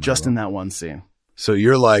scene. In that one scene. So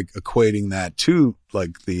you're like equating that to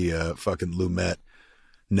like the fucking Lumet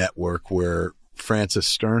Network where Frances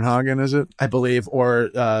Sternhagen, is it? I believe, or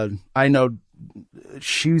I know.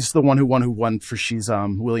 She's the one who won for she's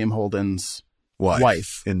William Holden's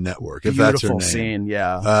wife in Network. Beautiful if that's her name. Scene,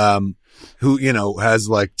 yeah. Who has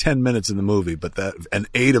like 10 minutes in the movie, but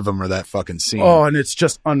 8 of them are that fucking scene. Oh, and it's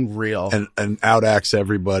just unreal. And outacts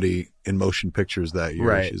everybody in motion pictures that year.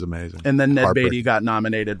 Right. She's amazing. And then Ned Beatty got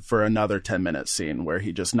nominated for another 10-minute scene where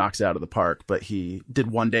he just knocks out of the park, but he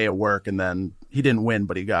did one day of work and then he didn't win,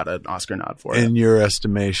 but he got an Oscar nod for it. In your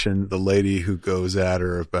estimation, the lady who goes at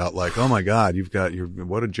her about like, oh my God, you've got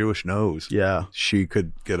what a Jewish nose. Yeah. She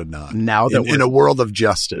could get a nod. Now that in a world of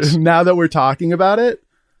justice. Now that we're talking about it,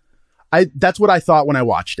 that's what I thought when I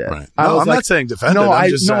watched it. Right. I'm not saying defend it.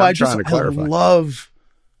 I'm trying to clarify. I love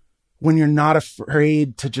when you're not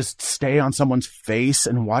afraid to just stay on someone's face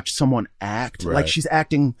and watch someone act. Right. Like she's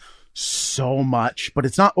acting so much, but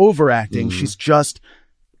it's not overacting. Mm-hmm. She's just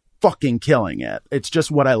fucking killing it. It's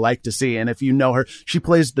just what I like to see. And if you know her, she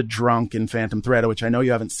plays the drunk in Phantom Thread, which I know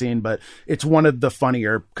you haven't seen, but it's one of the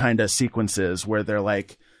funnier kind of sequences where they're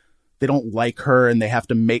like, they don't like her and they have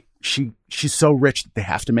to make, she's so rich that they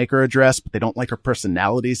have to make her a dress, but they don't like her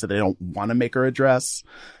personality, so they don't want to make her a dress.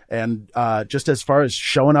 And just as far as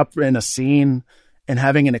showing up in a scene and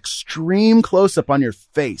having an extreme close up on your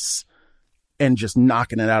face and just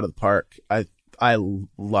knocking it out of the park, I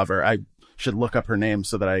love her. I should look up her name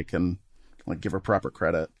so that I can like give her proper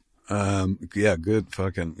credit. Yeah, good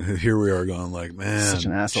fucking. Here we are going like, man, such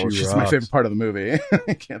an asshole. She's my favorite part of the movie.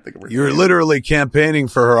 I can't think of her. You're name. Literally campaigning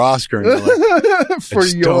for her Oscar. And you're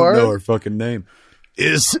like, don't know her fucking name.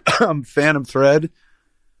 Is Phantom Thread?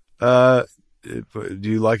 Do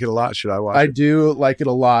you like it a lot? Should I watch it? I do like it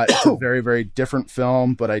a lot. It's a very, very different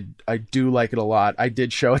film, but I do like it a lot. I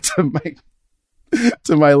did show it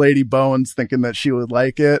to my lady Bones thinking that she would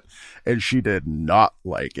like it, and she did not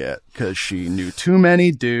like it because she knew too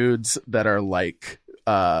many dudes that are like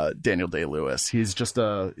Daniel Day-Lewis. He's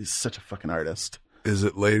such a fucking artist. Is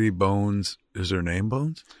it Lady Bones? Is her name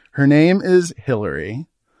Bones? Her name is Hillary.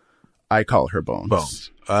 I call her Bones.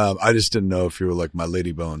 Bones. I just didn't know if you were like my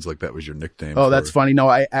lady Bones, like that was your nickname. Oh, that's funny. No,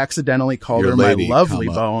 I accidentally called her lady, my lovely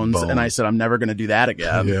Bones, and I said I'm never going to do that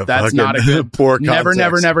again. Yeah, that's not a good poor never,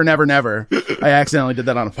 context. never. I accidentally did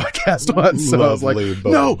that on a podcast once, so Lovely I was like,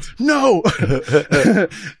 Bones. no.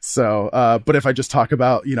 So, but if I just talk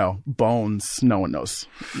about Bones, no one knows.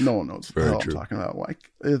 No one knows Very what true. I'm talking about. Why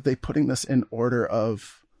are they putting this in order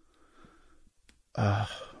of?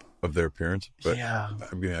 Of their appearance. But Yeah.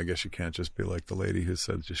 I mean, I guess you can't just be like the lady who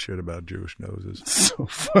said just shit about Jewish noses. So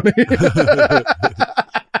funny.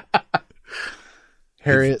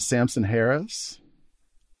 Harriet Sampson Harris.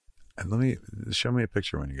 And show me a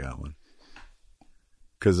picture when you got one.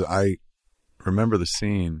 Because I remember the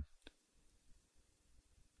scene.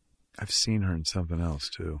 I've seen her in something else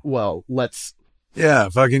too. Well, let's. Yeah,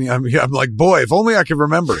 I'm like, boy, if only I could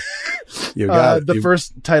remember. You got the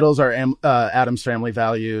first titles are Addams Family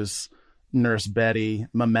Values, Nurse Betty,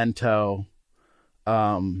 Memento.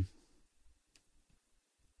 Oh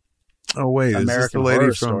wait, is this American the lady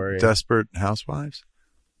Horror from Story. Desperate Housewives?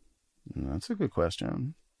 That's a good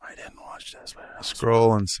question. I didn't watch this.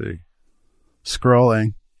 Scroll and see.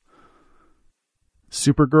 Scrolling.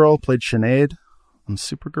 Supergirl played Sinead on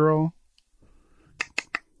Supergirl.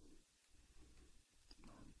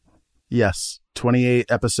 Yes,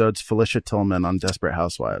 28 episodes. Felicia Tillman on Desperate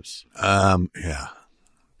Housewives. Yeah.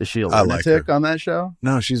 Is she a I like lunatic her. on that show?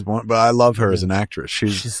 No, she's one, but I love her as an actress.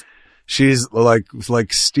 She's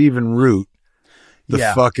like Stephen Root, the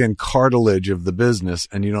fucking cartilage of the business,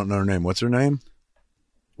 and you don't know her name. What's her name?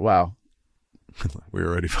 Wow. We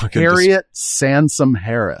already fucking Harriet Sansom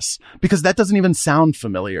Harris, because that doesn't even sound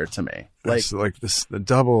familiar to me. Like this,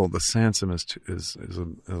 the Sansom is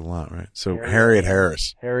a lot, right? So Harriet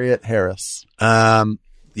Harris. Harriet Harris.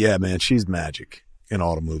 Yeah, man, she's magic in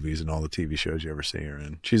all the movies and all the TV shows you ever see her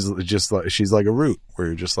in. She's like a Root, where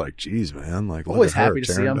you're just like, geez, man, like look Always at her, happy to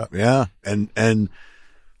see tearing him. it up. Yeah, and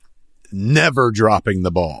never dropping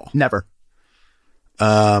the ball. Never.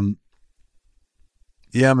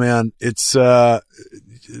 Yeah, man, it's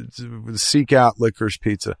Seek Out Licorice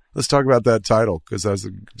Pizza. Let's talk about that title, because that was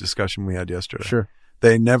the discussion we had yesterday. Sure.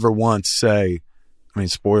 They never once say, I mean,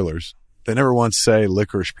 spoilers. They never once say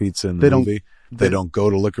Licorice Pizza in the movie. They don't go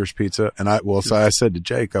to Licorice Pizza. And so I said to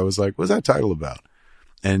Jake, I was like, what's that title about?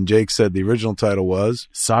 And Jake said the original title was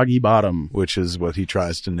Soggy Bottom, which is what he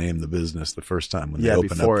tries to name the business the first time when they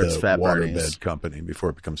open up the waterbed company, before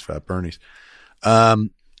it becomes Fat Bernie's.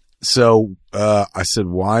 So I said,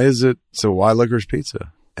 why Licorice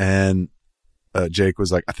Pizza? And Jake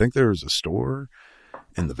was like, I think there was a store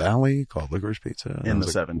in the Valley called Licorice Pizza. In the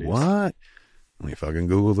 70s. What? Let me fucking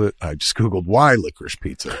Googled it. I just Googled why Licorice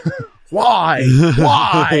Pizza.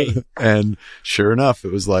 Why? And sure enough,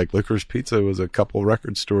 it was like Licorice Pizza was a couple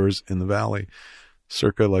record stores in the Valley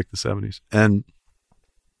circa like the 70s. And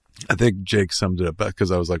I think Jake summed it up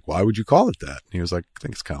because I was like, why would you call it that? And he was like, I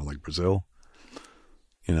think it's kind of like Brazil.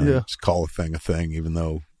 Just call a thing, even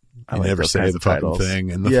though you never say the fucking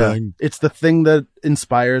thing and the thing. It's the thing that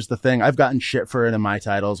inspires the thing. I've gotten shit for it in my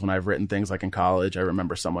titles when I've written things like in college. I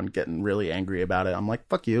remember someone getting really angry about it. I'm like,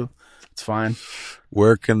 fuck you. It's fine.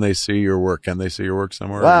 Where can they see your work? Can they see your work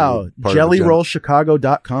somewhere? Wow.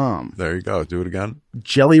 JellyRollChicago.com. There you go. Do it again.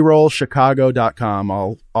 JellyRollChicago.com.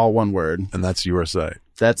 All one word. And that's your site.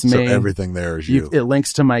 That's me. So everything there is you. It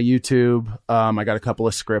links to my YouTube. I got a couple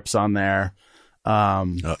of scripts on there.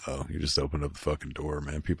 You just opened up the fucking door,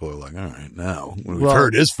 man. People are like, all right, now we've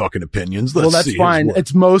heard his fucking opinions. Let's that's see fine. his work.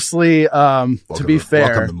 It's mostly to be fair.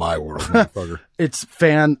 Welcome to my world, motherfucker. It's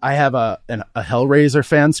I have a Hellraiser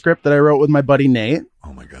fan script that I wrote with my buddy Nate.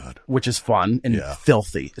 Oh my god, which is fun and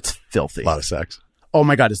filthy. It's filthy. A lot of sex. Oh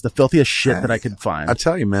my god, it's the filthiest shit that I could find. I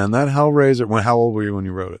tell you, man, that Hellraiser. How old were you when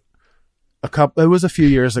you wrote it? It was a few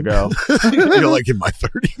years ago. You're like in my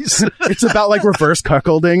 30s. It's about like reverse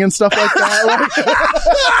cuckolding and stuff like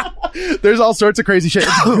that. Like, there's all sorts of crazy shit.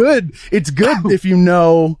 It's good. It's good if you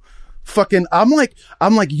know. Fucking, I'm like,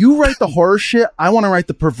 you write the horror shit. I want to write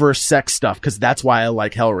the perverse sex stuff because that's why I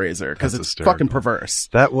like Hellraiser, because it's hysterical. Fucking perverse.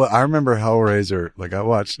 I remember Hellraiser. Like I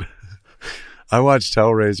watched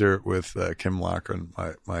Hellraiser with Kim Lochran,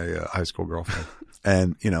 my high school girlfriend,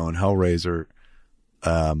 and in Hellraiser,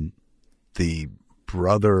 the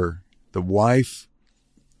wife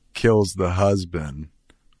kills the husband,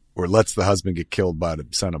 or lets the husband get killed by the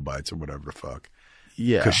Cenobites or whatever the fuck.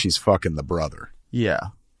 Yeah, because she's fucking the brother. Yeah.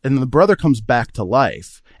 And the brother comes back to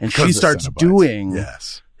life, and she starts doing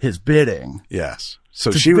his bidding. Yes. So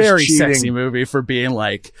it's she a very was cheating. sexy movie for being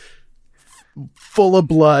like full of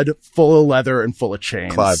blood, full of leather, and full of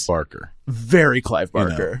chains. Clive Barker. Very Clive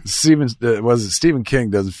Barker. Stephen King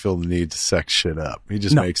doesn't feel the need to sex shit up. He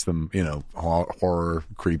just No. makes them, horror,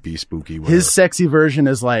 creepy, spooky, whatever. His sexy version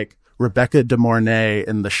is like Rebecca De Mornay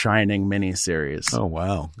in the Shining miniseries. Oh,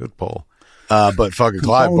 wow. Good pull. But fucking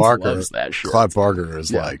Clive Barker. Loves that shit. Clive Barker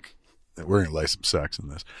is Yeah. like, we're going to lay some sex in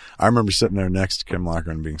this. I remember sitting there next to Kim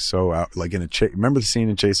Locker and being so out, like remember the scene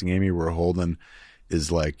in Chasing Amy where Holden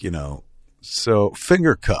is like, so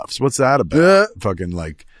finger cuffs. What's that about? Fucking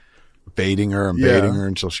like baiting her and baiting her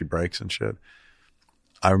until she breaks and shit.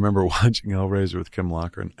 I remember watching Hellraiser with Kim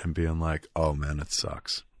Locker and being like, oh man, it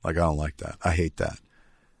sucks. Like, I don't like that. I hate that.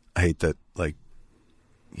 I hate that, like,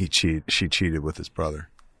 she cheated with his brother.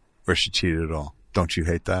 Or she cheated at all. Don't you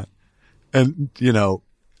hate that? And,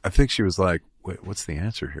 I think she was like, wait, what's the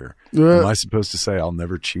answer here? Am I supposed to say I'll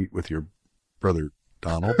never cheat with your brother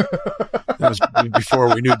Donald? It was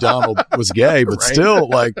before we knew Donald was gay, but still,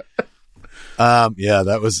 like,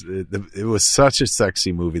 that was, it was such a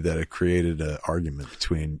sexy movie that it created an argument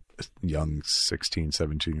between young 16,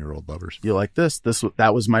 17-year-old lovers. You like this?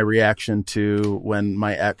 That was my reaction to when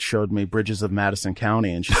my ex showed me Bridges of Madison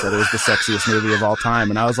County, and she said it was the sexiest movie of all time.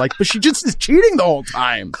 And I was like, but she just is cheating the whole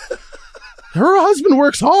time. Her husband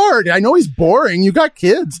works hard. I know he's boring. You got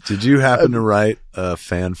kids. Did you happen to write a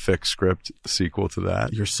fanfic script sequel to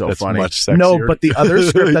that? You're so that's funny. Much sexier. No, but the other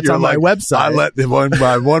script that's on my website. I let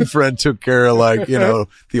my one friend took care of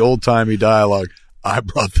the old timey dialogue. I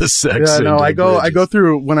brought the sex. Yeah, no, I go Bridges.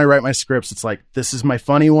 through when I write my scripts. It's like, this is my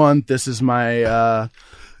funny one. This is my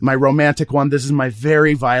my romantic one. This is my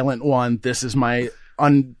very violent one. This is my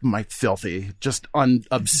filthy, just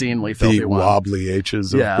obscenely filthy the one. Wobbly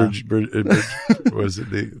H's of Yeah. was it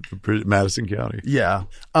the Madison County? Yeah.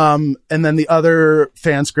 And then the other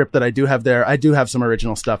fan script that I do have there, I do have some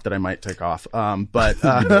original stuff that I might take off. But You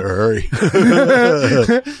better hurry.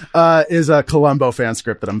 is a Columbo fan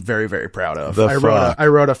script that I'm very, very proud of. I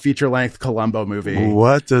wrote a feature length Columbo movie.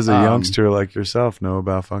 What does a youngster like yourself know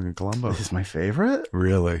about fucking Columbo? This is my favorite.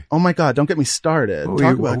 Really? Oh my God! Don't get me started. Were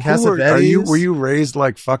Talk you- about who were Cassavetes. were you raised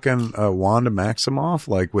like fucking Wanda Maximoff,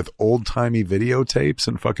 like with old timey videotapes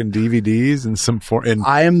and fucking DVDs and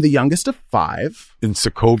I am the youngest of 5. in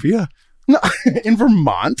Sokovia? No, in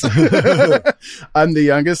Vermont. I'm the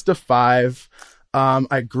youngest of 5.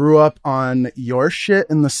 I grew up on your shit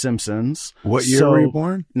in The Simpsons. What year were you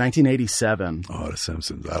born? 1987. Oh, The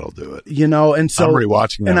Simpsons, that'll do it. And so I'm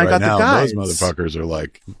rewatching that and I right got now. the Those guides. motherfuckers are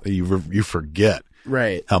like, you forget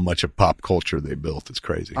Right. how much of pop culture they built. It's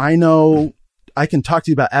crazy. I know. I can talk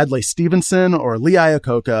to you about Adlai Stevenson or Lee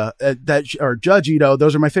Iacocca, or Judge Ito.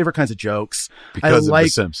 Those are my favorite kinds of jokes. Because of The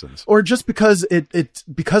Simpsons. Or just because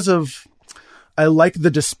I like the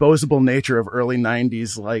disposable nature of early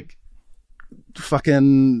 90s, like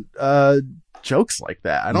fucking jokes like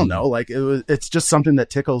that. I don't know. Like it's just something that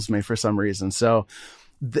tickles me for some reason. So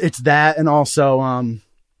it's that. And also, I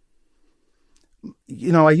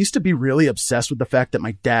used to be really obsessed with the fact that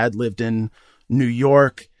my dad lived in New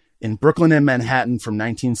York, in Brooklyn and Manhattan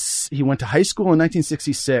he went to high school in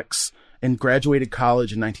 1966 and graduated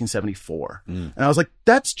college in 1974. And I was like,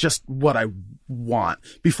 that's just what I want,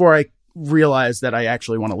 before I realized that I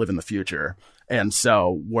actually want to live in the future. And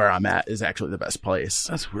so where I'm at is actually the best place.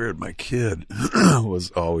 That's weird. My kid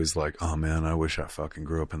was always like, oh man, I wish I fucking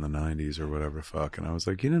grew up in the 90s or whatever the fuck. And I was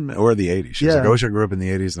like, or the 80s. She's like, I wish I grew up in the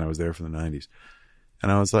 80s and I was there for the 90s.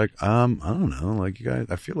 And I was like, I don't know. Like, you guys,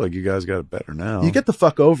 I feel like you guys got it better now. You get the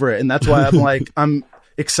fuck over it. And that's why I'm like, I'm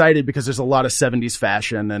excited because there's a lot of 70s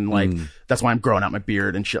fashion. And like, that's why I'm growing out my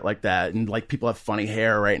beard and shit like that. And like, people have funny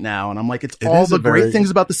hair right now. And I'm like, it's all the great things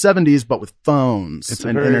about the 70s, but with phones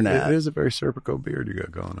and internet. It is a very Serpico beard you got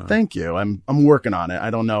going on. Thank you. I'm working on it. I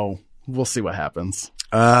don't know. We'll see what happens.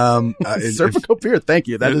 Cervical beard. Thank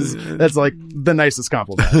you. That's like the nicest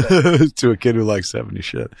compliment to a kid who likes 70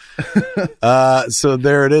 shit. So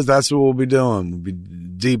there it is. That's what we'll be doing. We'll be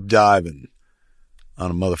deep diving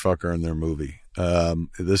on a motherfucker in their movie.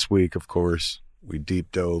 This week, of course, we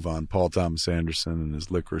deep dove on Paul Thomas Anderson and his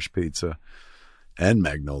Licorice Pizza and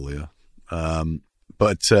Magnolia.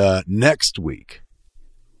 But next week,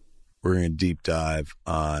 we're going to deep dive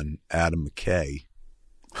on Adam McKay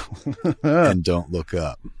and Don't Look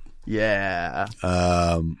Up. Yeah.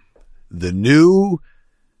 The new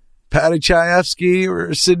Patty Chayefsky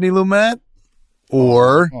or Sidney Lumet,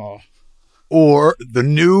 or the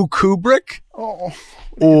new Kubrick,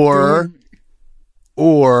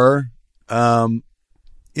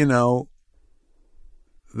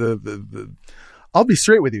 the I'll be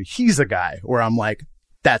straight with you. He's a guy where I'm like,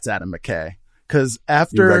 that's Adam McKay. Because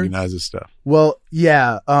after you recognize his stuff. Well,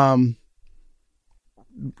 yeah.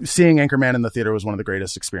 seeing Anchorman in the theater was one of the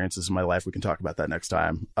greatest experiences in my life. We can talk about that next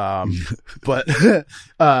time. But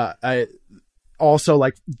I also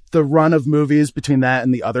like the run of movies between that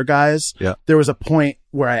and the other guys. Yeah. There was a point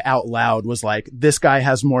where I out loud was like, this guy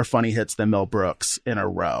has more funny hits than Mel Brooks in a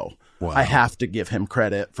row. Wow. I have to give him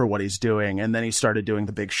credit for what he's doing. And then he started doing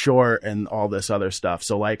The Big Short and all this other stuff.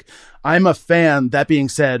 So like, I'm a fan. That being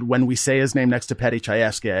said, when we say his name next to Paddy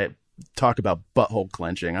Chayefsky, I talk about butthole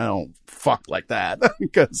clenching. I don't fuck like that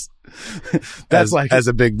because that's as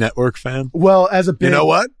a big network fan. Well, as a big, you know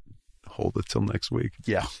what? Hold it till next week.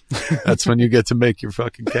 Yeah. That's when you get to make your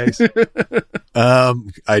fucking case.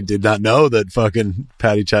 I did not know that fucking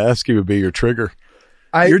Paddy Chayefsky would be your trigger.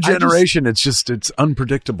 Your generation, it's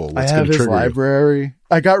unpredictable. I have his library.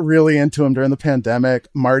 I got really into him during the pandemic.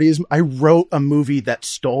 I wrote a movie that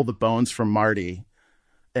stole the bones from Marty,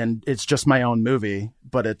 and it's just my own movie,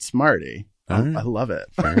 but it's Marty. Right. I love it.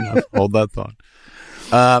 Fair enough. Hold that thought.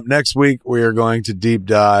 Next week, we are going to deep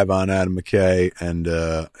dive on Adam McKay and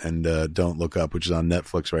Don't Look Up, which is on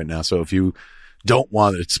Netflix right now. So if you don't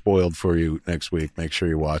want it spoiled for you next week, make sure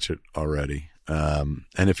you watch it already. And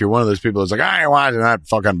if you're one of those people that's like, I ain't watching that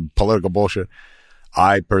fucking political bullshit,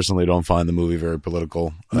 I personally don't find the movie very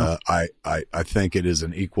political. No. I think it is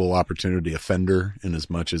an equal opportunity offender in as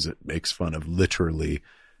much as it makes fun of literally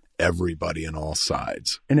everybody on all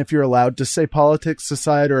sides. And if you're allowed to say politics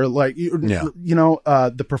aside, or like,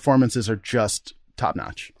 the performances are just top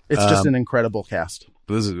notch. It's just an incredible cast.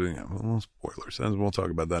 This is spoilers. We'll talk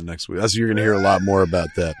about that next week. You're going to hear a lot more about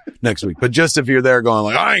that next week. But just if you're there going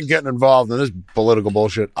like, I ain't getting involved in this political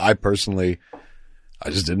bullshit, I just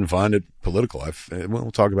didn't find it political.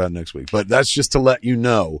 We'll talk about it next week. But that's just to let you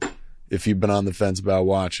know if you've been on the fence about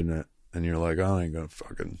watching it and you're like, I ain't gonna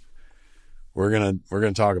fucking. We're gonna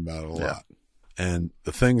talk about it a lot. And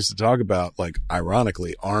the things to talk about, like,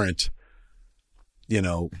 ironically, aren't,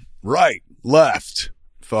 right, left,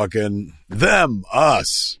 fucking them,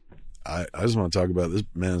 us. I just want to talk about this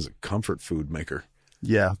man as a comfort food maker.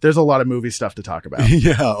 Yeah, there's a lot of movie stuff to talk about.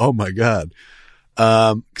 Yeah, oh my God.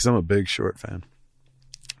 Because I'm a Big Short fan.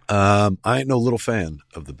 I ain't no little fan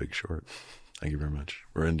of The Big Short. Thank you very much.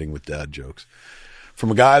 We're ending with dad jokes. From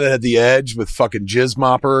a guy that had the edge with fucking jizz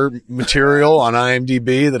mopper material on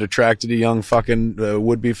IMDb that attracted a young fucking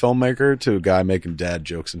would-be filmmaker to a guy making dad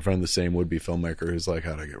jokes in front of the same would-be filmmaker who's like,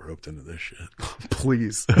 how'd I get roped into this shit?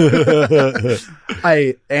 Please.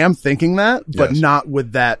 I am thinking that, but not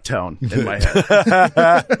with that tone in my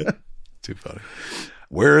head. Too funny.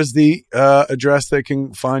 Where is the address they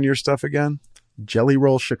can find your stuff again?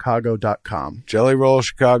 jellyrollchicago.com.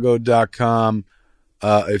 jellyrollchicago.com.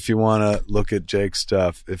 If you want to look at Jake's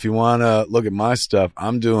stuff, if you want to look at my stuff,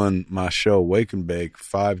 I'm doing my show Wake and Bake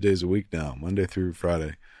 5 days a week now, Monday through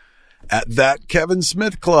Friday, at That Kevin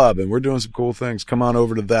Smith Club, and we're doing some cool things. Come on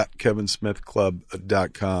over to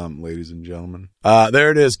thatkevinsmithclub.com, ladies and gentlemen. There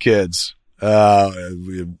it is, kids.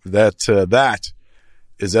 That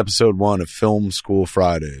is episode 1 of Film School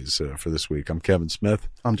Fridays for this week. I'm Kevin Smith.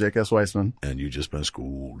 I'm Jake S. Weisman. And you just been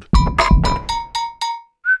schooled.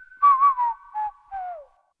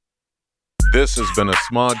 This has been a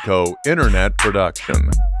Smodco Internet production.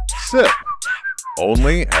 Sip.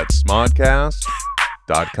 Only at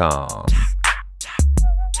smodcast.com.